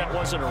 Surprised that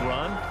wasn't a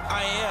run?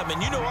 I am,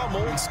 and you know I'm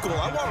old school.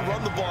 I want to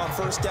run the ball on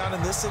 1st down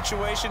in this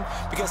situation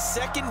because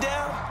 2nd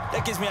down,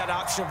 that gives me an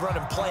option of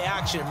running play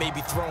action and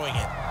maybe throwing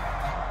it.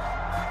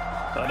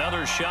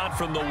 Another shot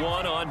from the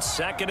 1 on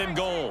 2nd and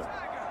goal.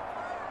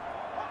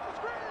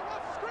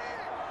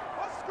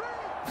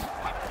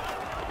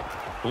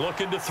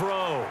 Looking to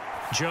throw.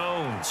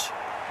 Jones.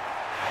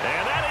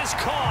 And that is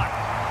caught.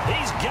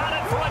 He's got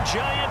it for a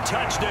giant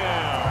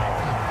touchdown.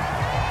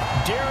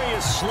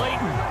 Darius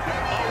Slayton,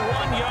 a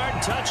 1-yard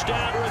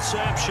touchdown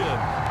reception.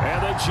 And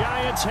the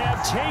Giants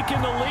have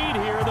taken the lead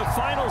here in the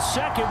final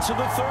seconds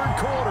of the 3rd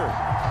quarter.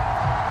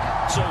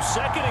 So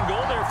 2nd and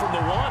goal there from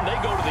the 1.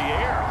 They go to the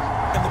air.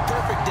 And the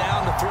perfect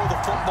down to throw the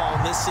football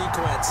in this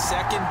sequence.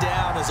 2nd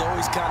down is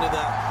always kind of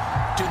the,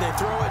 do they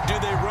throw it, do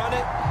they run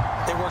it?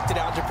 They worked it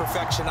out to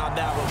perfection on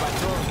that one by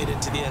throwing it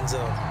into the end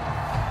zone.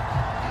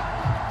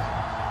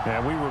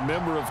 And we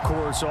remember, of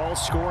course, all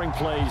scoring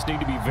plays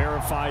need to be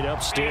verified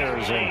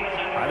upstairs, and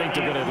I think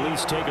they're going to at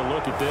least take a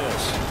look at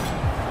this.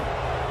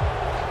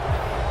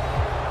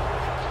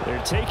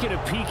 They're taking a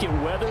peek at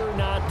whether or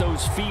not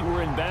those feet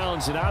were in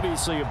bounds, and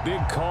obviously a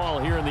big call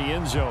here in the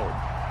end zone.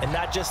 And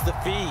not just the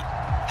feet.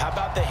 How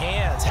about the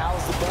hands? How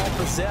is the ball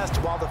possessed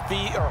while the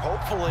feet are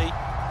hopefully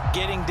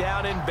getting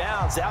down in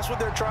bounds? That's what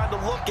they're trying to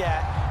look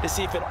at to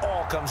see if it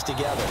all comes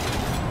together.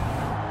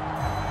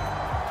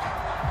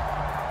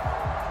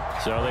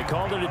 So they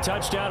called it a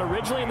touchdown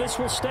originally, and this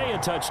will stay a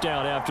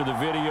touchdown after the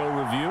video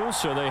review,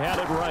 so they had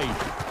it right.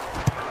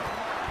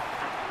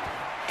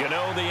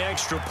 Gano the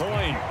extra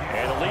point,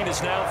 and the lead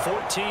is now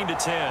 14-10.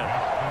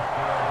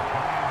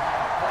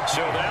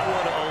 So that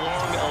one a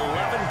long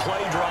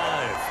 11-play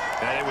drive,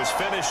 and it was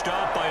finished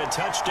off by a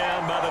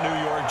touchdown by the New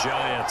York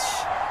Giants.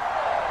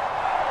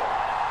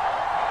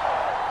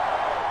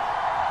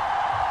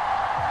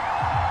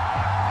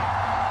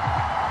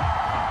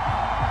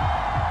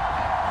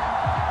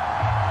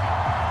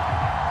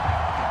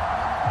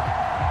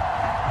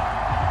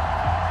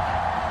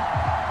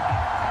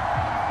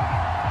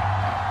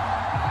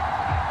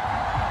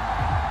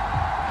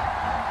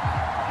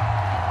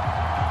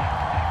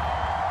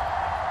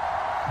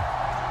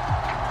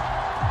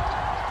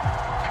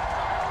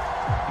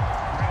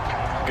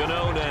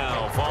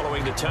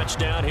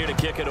 touchdown here to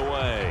kick it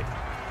away.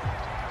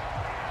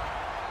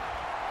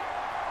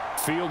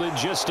 Fielded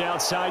just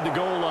outside the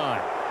goal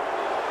line.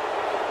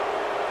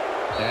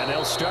 And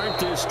they'll start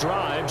this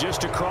drive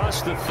just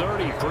across the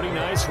 30. Pretty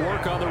nice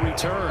work on the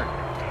return.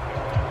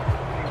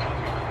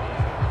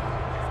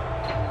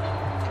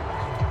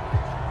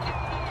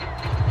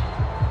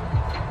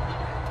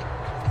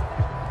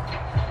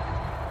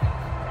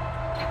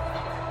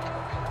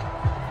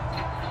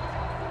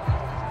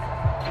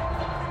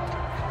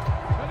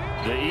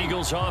 The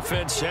Eagles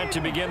offense set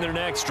to begin their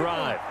next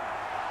drive.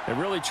 And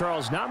really,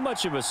 Charles, not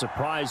much of a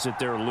surprise that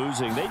they're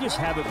losing. They just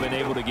haven't been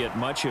able to get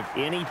much of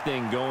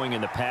anything going in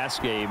the pass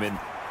game. And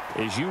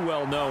as you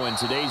well know, in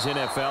today's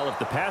NFL, if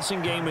the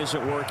passing game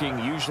isn't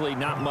working, usually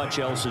not much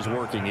else is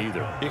working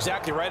either. You're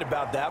exactly right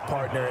about that,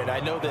 partner. And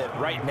I know that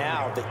right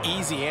now the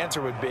easy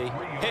answer would be,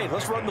 hey,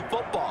 let's run the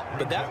football.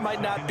 But that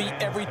might not be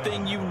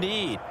everything you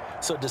need.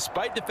 So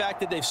despite the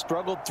fact that they've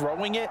struggled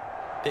throwing it,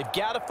 they've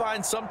got to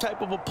find some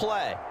type of a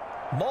play,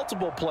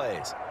 multiple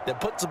plays, that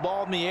puts the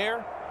ball in the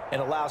air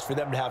and allows for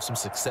them to have some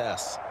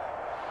success.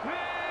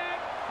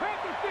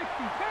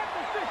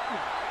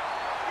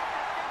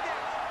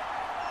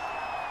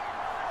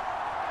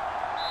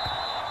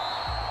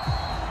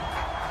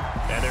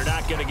 And they're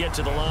not going to get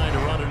to the line to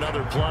run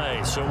another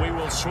play. So we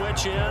will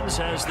switch ends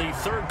as the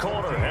third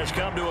quarter has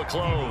come to a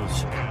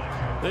close.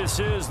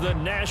 This is the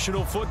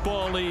National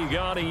Football League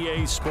on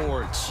EA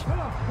Sports.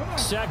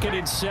 2nd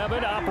and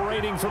 7,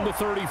 operating from the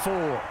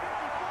 34.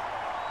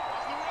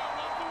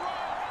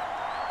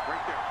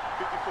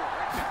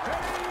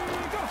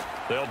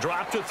 They'll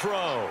drop to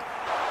throw.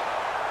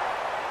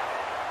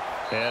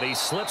 And he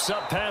slips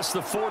up past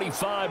the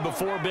 45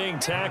 before being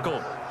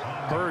tackled.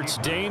 Hurts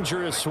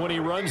dangerous when he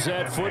runs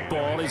that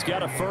football. He's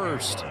got a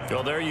first.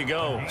 Well, there you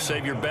go.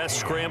 Save your best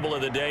scramble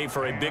of the day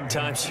for a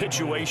big-time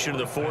situation in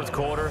the fourth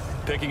quarter,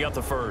 picking up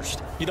the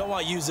first. You don't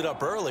want to use it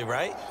up early,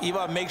 right? You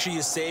want to make sure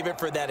you save it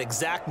for that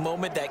exact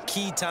moment, that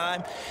key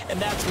time. And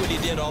that's what he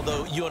did,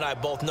 although you and I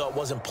both know it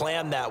wasn't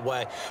planned that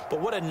way. But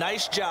what a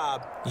nice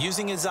job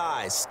using his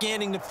eyes,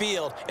 scanning the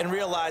field, and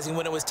realizing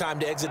when it was time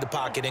to exit the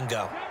pocket and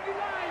go.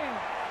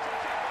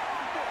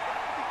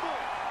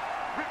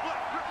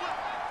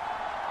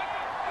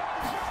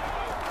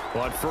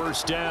 On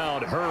first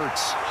down,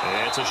 Hurts.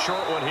 It's a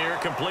short one here,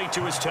 complete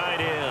to his tight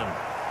end.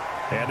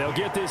 And they'll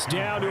get this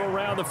down to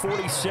around the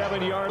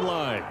 47-yard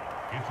line.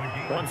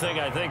 One thing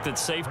I think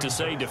that's safe to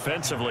say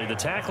defensively, the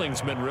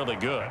tackling's been really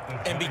good.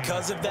 And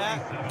because of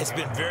that, it's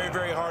been very,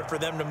 very hard for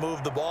them to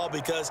move the ball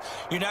because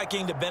you're not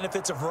getting the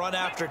benefits of run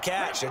after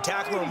catch. They're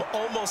tackling them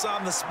almost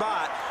on the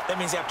spot. That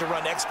means you have to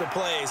run extra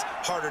plays,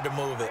 harder to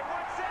move it.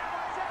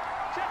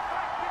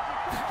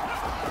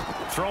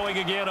 Throwing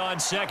again on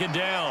second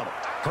down.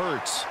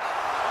 Hurts.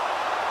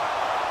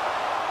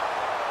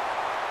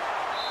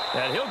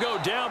 And he'll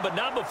go down, but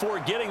not before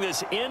getting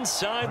this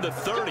inside the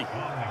 30.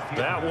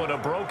 That one a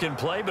broken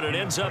play, but it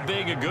ends up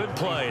being a good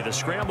play. The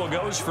scramble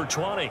goes for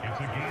 20.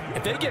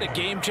 If they get a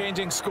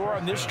game-changing score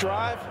on this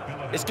drive,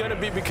 it's going to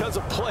be because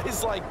of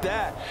plays like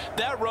that.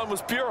 That run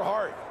was pure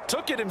heart.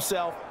 Took it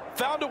himself,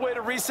 found a way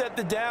to reset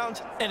the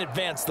downs, and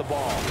advance the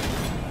ball.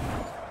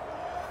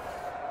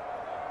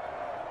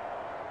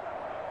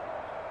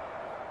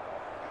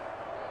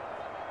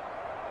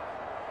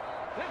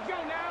 Let's go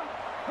now.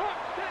 Hawk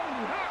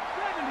 70, Hawk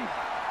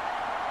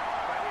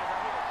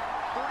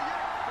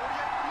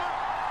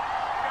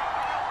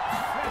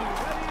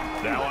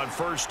 70. Now on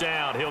first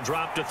down, he'll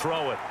drop to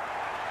throw it.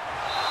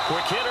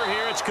 Quick hitter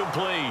here, it's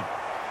complete.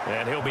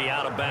 And he'll be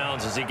out of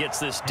bounds as he gets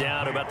this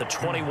down to about the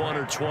 21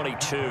 or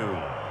 22.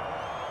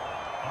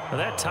 Now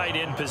that tight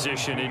end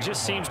position, it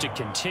just seems to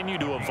continue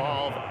to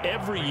evolve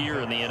every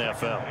year in the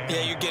NFL.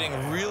 Yeah, you're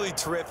getting really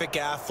terrific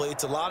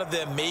athletes. A lot of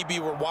them maybe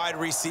were wide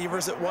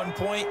receivers at one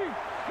point.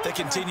 They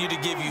continue to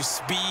give you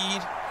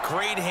speed,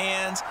 great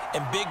hands,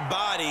 and big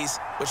bodies,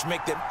 which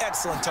make them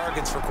excellent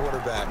targets for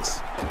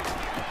quarterbacks.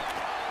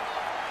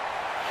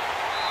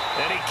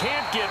 And he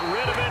can't get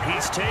rid of it.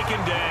 He's taken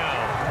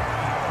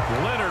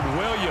down. Leonard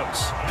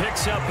Williams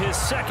picks up his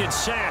second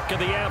sack of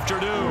the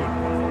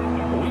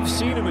afternoon. We've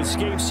seen him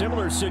escape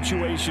similar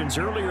situations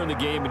earlier in the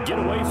game and get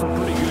away from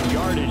pretty good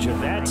yardage.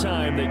 At that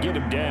time, they get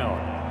him down.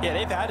 Yeah,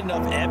 they've had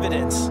enough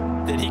evidence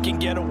that he can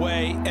get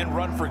away and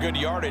run for good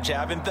yardage,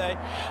 haven't they?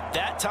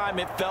 That time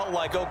it felt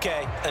like,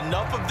 okay,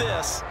 enough of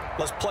this.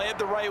 Let's play it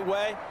the right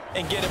way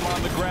and get him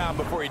on the ground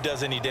before he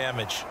does any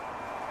damage.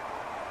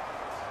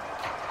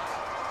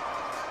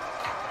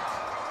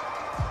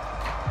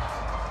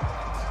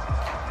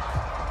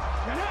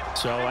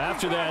 So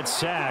after that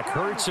sack,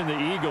 Hurts and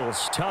the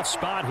Eagles, tough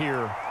spot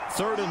here.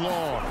 3rd and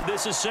long.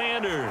 This is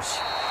Sanders.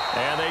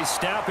 And they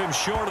stop him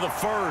short of the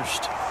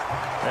first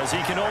as he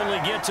can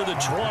only get to the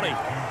 20.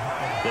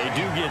 They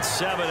do get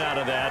 7 out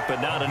of that,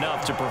 but not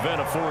enough to prevent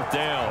a 4th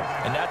down.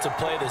 And that's a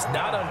play that's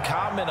not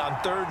uncommon on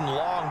 3rd and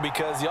long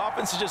because the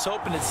offense is just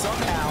hoping that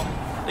somehow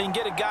they can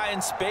get a guy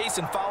in space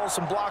and follow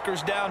some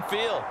blockers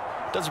downfield.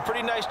 Does a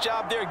pretty nice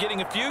job there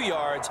getting a few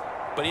yards,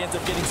 but he ends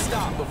up getting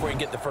stopped before he can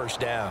get the first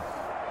down.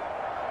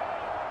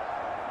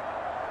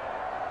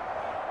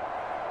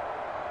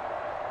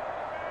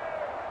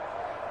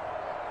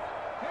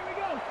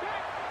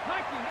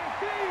 Hiking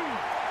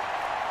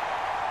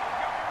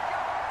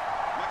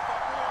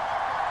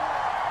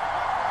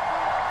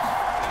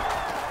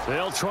 18.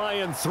 They'll try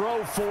and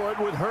throw for it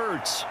with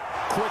Hurts.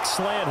 Quick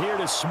slant here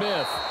to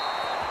Smith.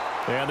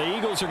 And the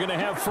Eagles are going to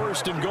have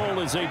first and goal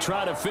as they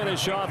try to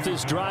finish off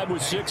this drive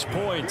with 6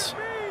 points.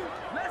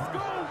 Let's go.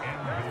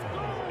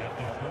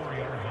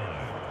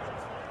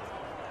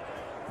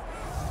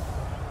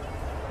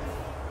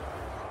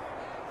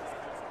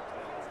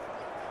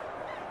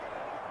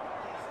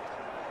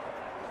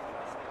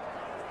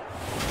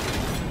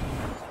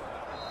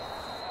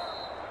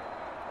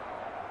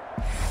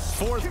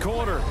 Fourth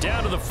quarter,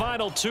 down to the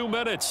final 2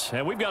 minutes,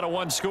 and we've got a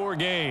one-score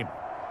game.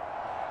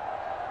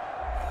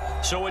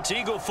 So it's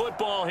Eagle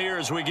football here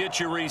as we get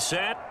you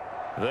reset.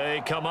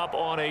 They come up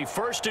on a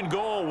first and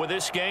goal with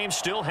this game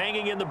still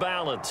hanging in the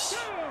balance.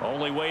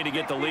 Only way to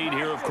get the lead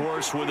here, of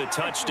course, with a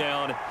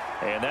touchdown,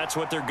 and that's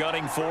what they're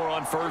gunning for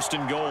on first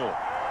and goal.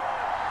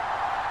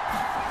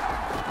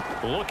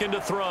 Looking to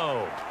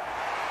throw.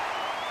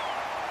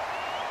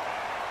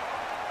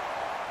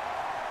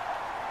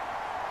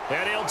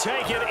 And he'll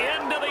take it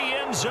into the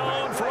end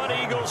zone for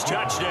an Eagles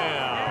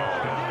touchdown.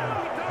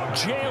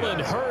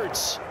 Jalen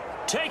Hurts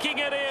taking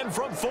it in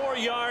from 4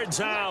 yards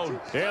out.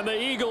 And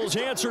the Eagles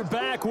answer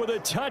back with a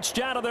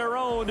touchdown of their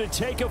own to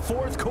take a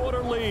fourth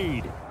quarter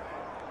lead.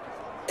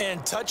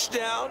 And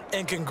touchdown,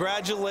 and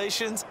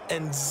congratulations,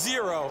 and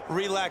zero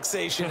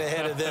relaxation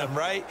ahead of them,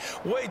 right?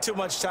 Way too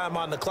much time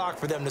on the clock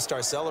for them to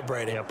start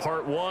celebrating. Yeah,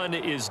 part one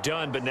is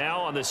done, but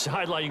now on the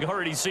sideline, you can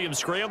already see them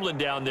scrambling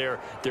down there.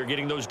 They're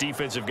getting those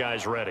defensive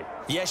guys ready.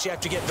 Yes, you have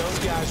to get those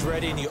guys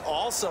ready, and you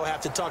also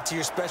have to talk to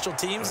your special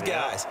teams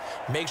guys.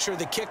 Make sure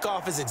the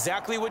kickoff is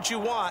exactly what you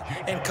want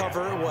and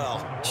cover it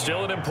well.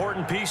 Still an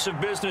important piece of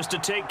business to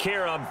take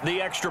care of, the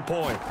extra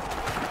point.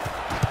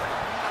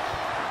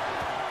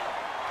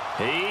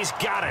 He's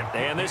got it,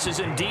 and this is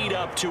indeed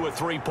up to a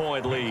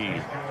 3-point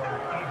lead.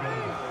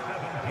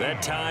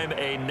 That time,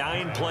 a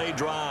 9-play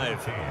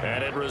drive,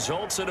 and it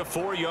results in a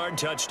 4-yard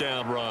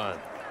touchdown run.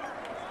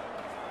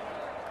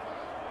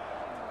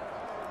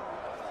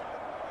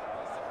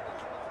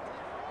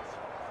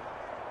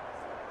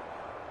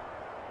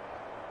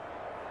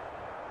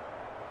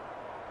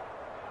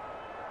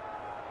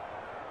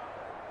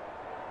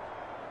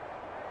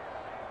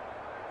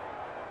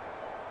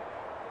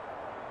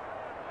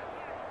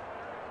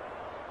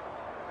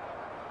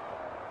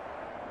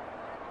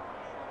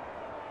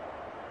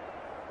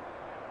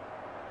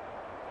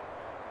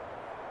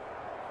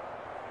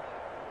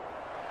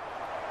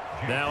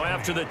 Now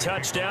after the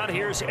touchdown,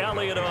 here's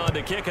Elliott on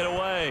to kick it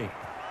away.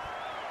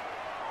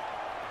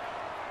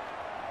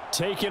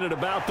 Taking it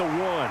about the 1.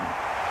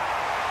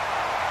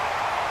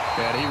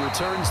 And he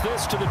returns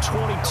this to the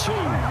 22.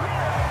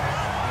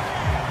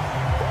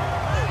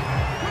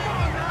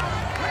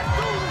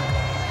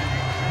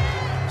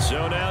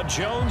 So now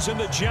Jones and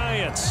the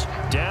Giants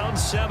down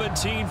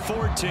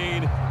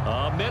 17-14.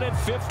 A minute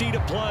 50 to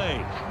play.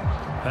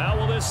 How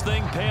will this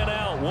thing pan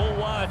out? We'll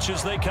watch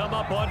as they come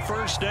up on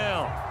first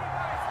down.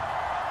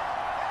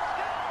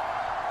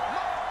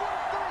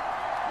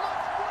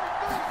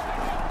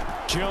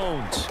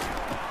 Jones.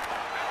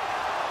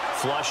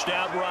 Flushed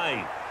out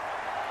right.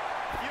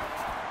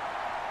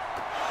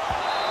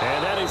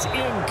 And that is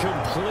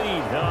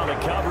incomplete. Oh, the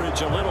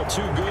coverage a little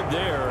too good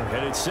there,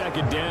 and it's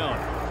second down.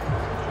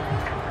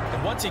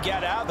 And once he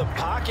got out of the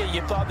pocket,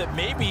 you thought that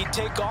maybe he'd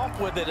take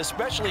off with it,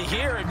 especially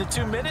here in the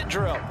 2-minute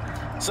drill.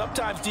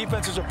 Sometimes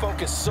defenses are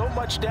focused so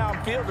much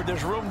downfield that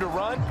there's room to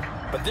run,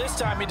 but this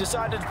time he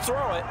decided to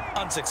throw it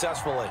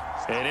unsuccessfully.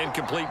 An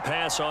incomplete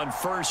pass on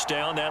first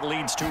down. That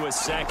leads to a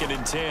 2nd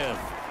and 10.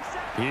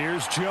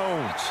 Here's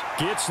Jones.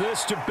 Gets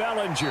this to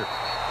Bellinger.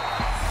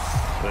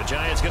 The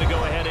Giants going to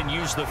go ahead and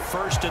use the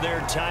first of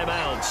their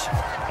timeouts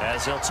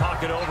as they'll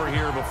talk it over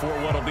here before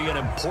what will be an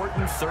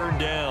important third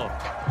down.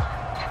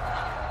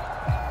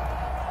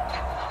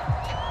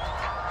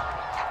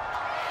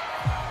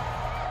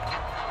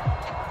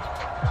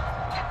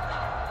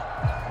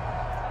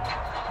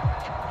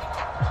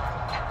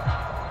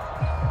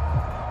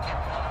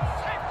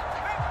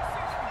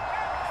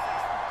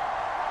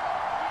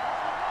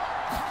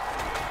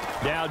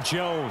 Now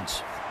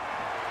Jones.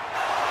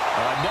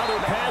 Another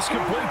pass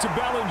complete to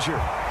Bellinger.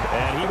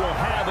 And he will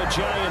have a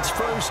Giants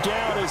first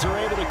down as they're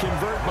able to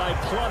convert by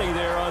plenty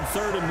there on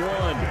 3rd and 1.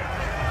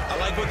 I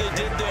like what they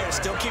did there,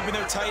 still keeping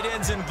their tight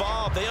ends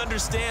involved. They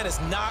understand it's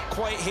not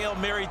quite Hail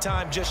Mary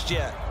time just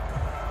yet.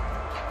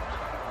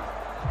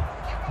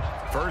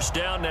 First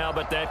down now,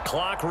 but that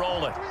clock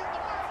rolling.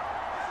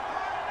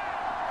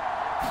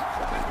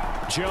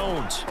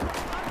 Jones.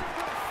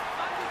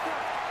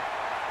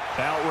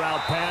 Out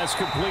route pass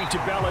complete to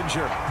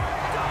Bellinger.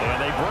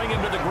 And they bring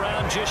him to the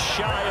ground just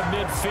shy of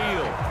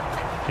midfield.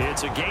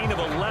 It's a gain of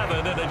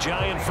 11 and a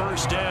Giant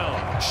first down.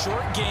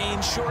 Short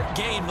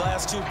gain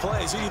last 2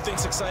 plays. Who do you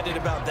think's excited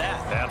about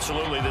that?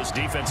 Absolutely. This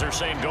defense, they're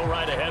saying go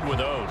right ahead with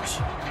those.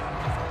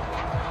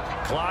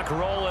 Clock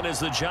rolling as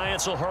the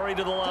Giants will hurry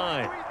to the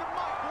line.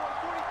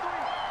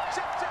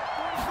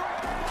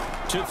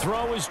 To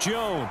throw is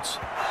Jones.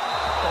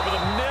 Over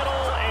the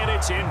middle, and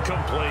it's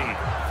incomplete.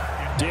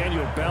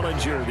 Daniel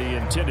Bellinger, the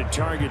intended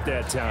target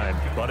that time,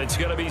 but it's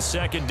going to be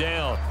second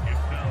down.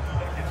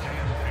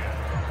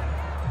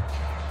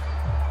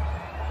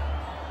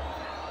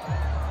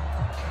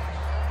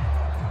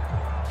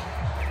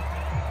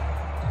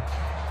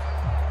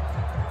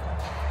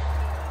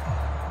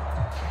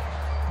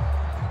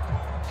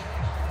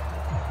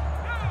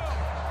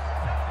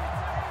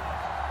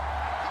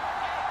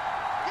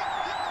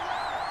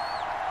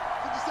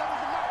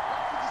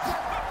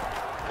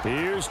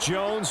 Here's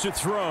Jones to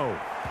throw.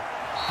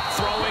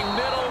 Throwing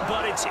middle,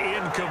 but it's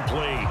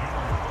incomplete.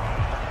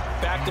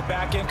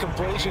 Back-to-back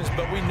incompletions,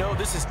 but we know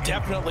this is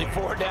definitely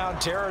four-down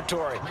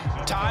territory.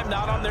 Time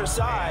not on their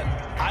side.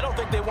 I don't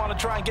think they want to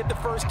try and get the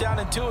first down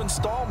in 2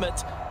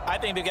 installments. I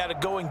think they got to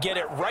go and get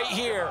it right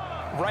here,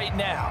 right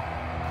now.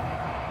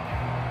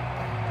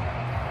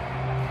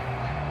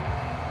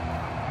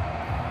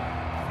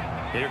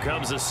 Here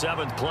comes the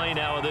 7th play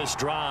now of this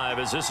drive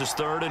as this is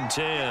 3rd and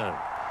 10.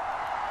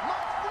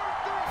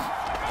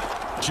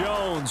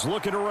 Jones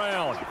looking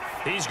around.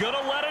 He's going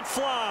to let it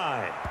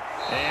fly.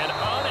 And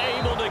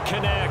unable to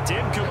connect.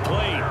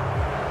 Incomplete.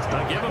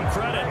 Now give them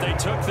credit. They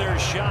took their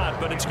shot,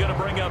 but it's going to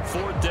bring up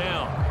 4th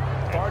down.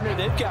 Partner,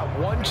 they've got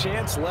one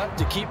chance left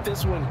to keep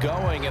this one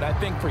going. And I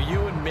think for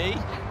you and me,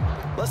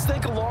 let's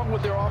think along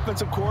with their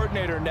offensive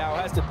coordinator now.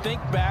 Has to think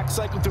back,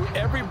 cycle through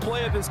every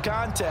play of this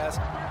contest,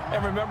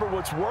 and remember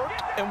what's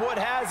worked and what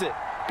hasn't.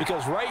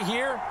 Because right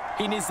here,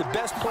 he needs the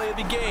best play of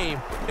the game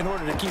in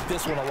order to keep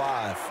this one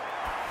alive.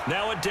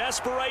 Now a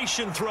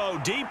desperation throw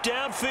deep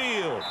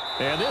downfield.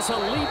 And this a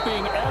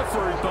leaping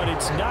effort, but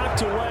it's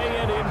knocked away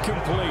and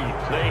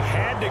incomplete. They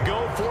had to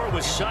go for it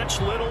with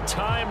such little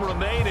time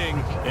remaining.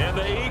 And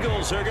the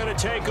Eagles are going to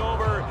take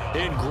over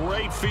in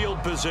great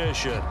field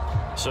position.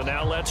 So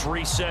now let's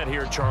reset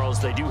here,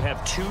 Charles. They do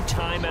have 2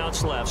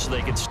 timeouts left, so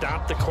they can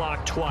stop the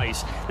clock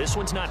twice. This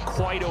one's not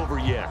quite over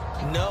yet.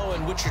 No,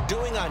 and what you're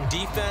doing on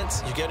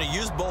defense, you're going to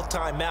use both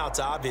timeouts,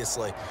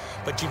 obviously.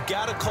 But you've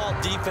got to call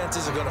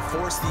defenses are going to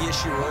force the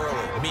issue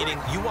early, meaning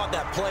you want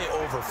that play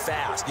over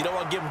fast. You don't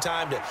want to give them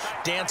time to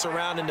dance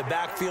around in the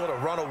backfield or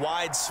run a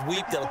wide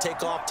sweep that'll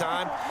take off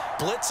time.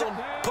 Blitz them,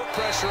 put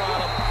pressure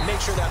on them,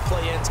 make sure that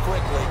play ends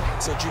quickly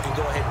so that you can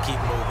go ahead and keep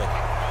moving.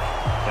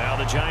 Now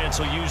the Giants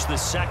will use the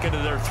 2nd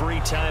of their 3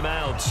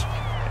 timeouts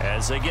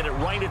as they get it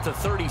right at the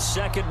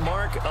 32nd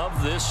mark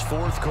of this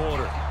 4th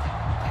quarter.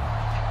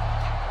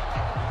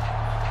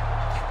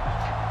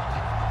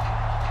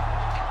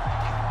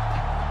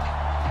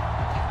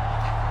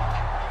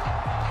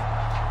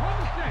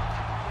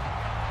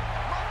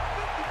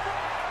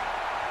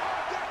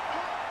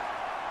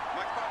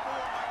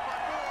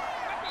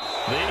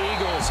 The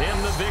Eagles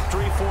in the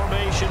victory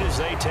formation as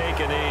they take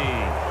a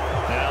knee.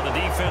 Now the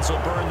defense will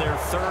burn their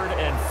 3rd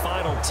and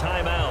final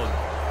timeout.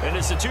 And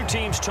as the 2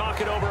 teams talk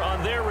it over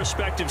on their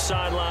respective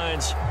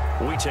sidelines,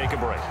 we take a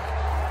break.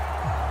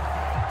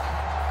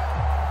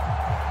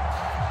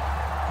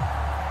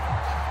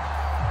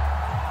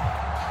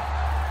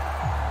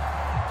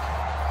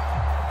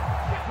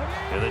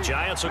 And the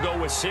Giants will go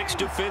with 6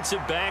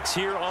 defensive backs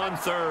here on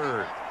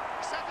 3rd.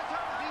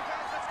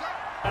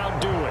 I'll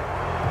do it.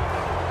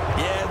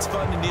 Yeah, it's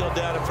fun to kneel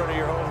down in front of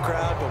your home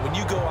crowd, but when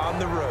you go on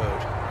the road,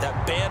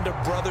 that band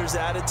of brothers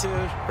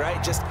attitude,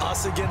 right, just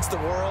us against the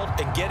world,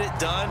 and get it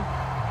done,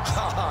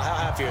 how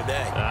happy are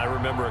they? I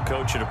remember a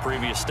coach at a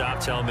previous stop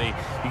telling me,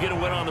 you get a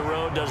win on the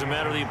road, doesn't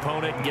matter the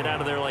opponent, get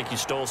out of there like you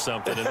stole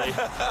something, and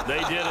they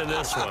did in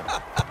this one.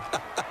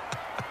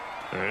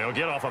 They'll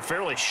get off a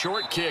fairly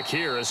short kick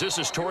here as this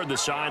is toward the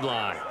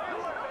sideline.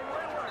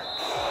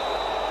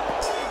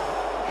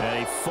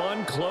 A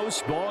fun,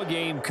 close ball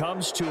game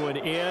comes to an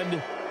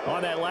end.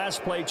 On that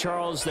last play,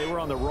 Charles, they were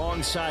on the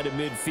wrong side of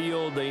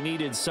midfield. They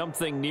needed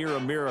something near a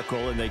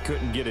miracle, and they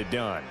couldn't get it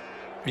done.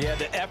 Yeah,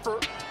 the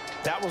effort,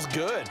 that was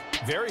good.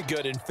 Very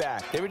good, in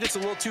fact. They were just a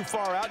little too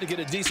far out to get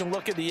a decent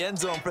look at the end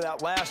zone for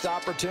that last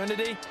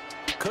opportunity.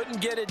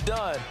 Couldn't get it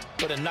done,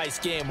 but a nice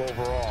game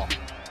overall.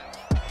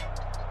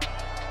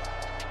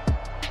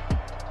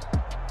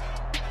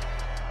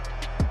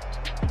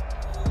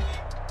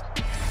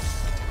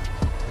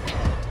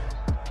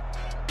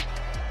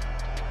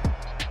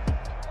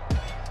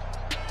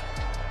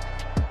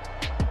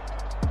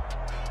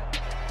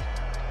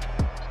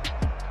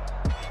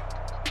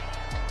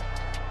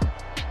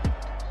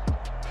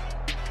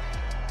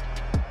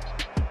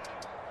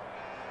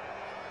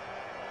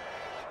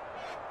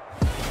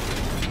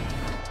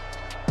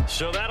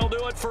 So that'll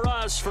do it for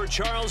us. For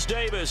Charles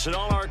Davis and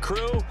all our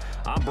crew,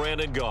 I'm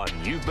Brandon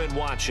Gaudin. You've been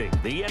watching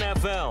the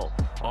NFL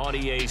on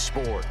EA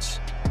Sports.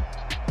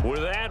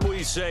 With that,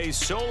 we say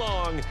so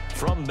long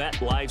from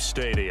MetLife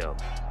Stadium.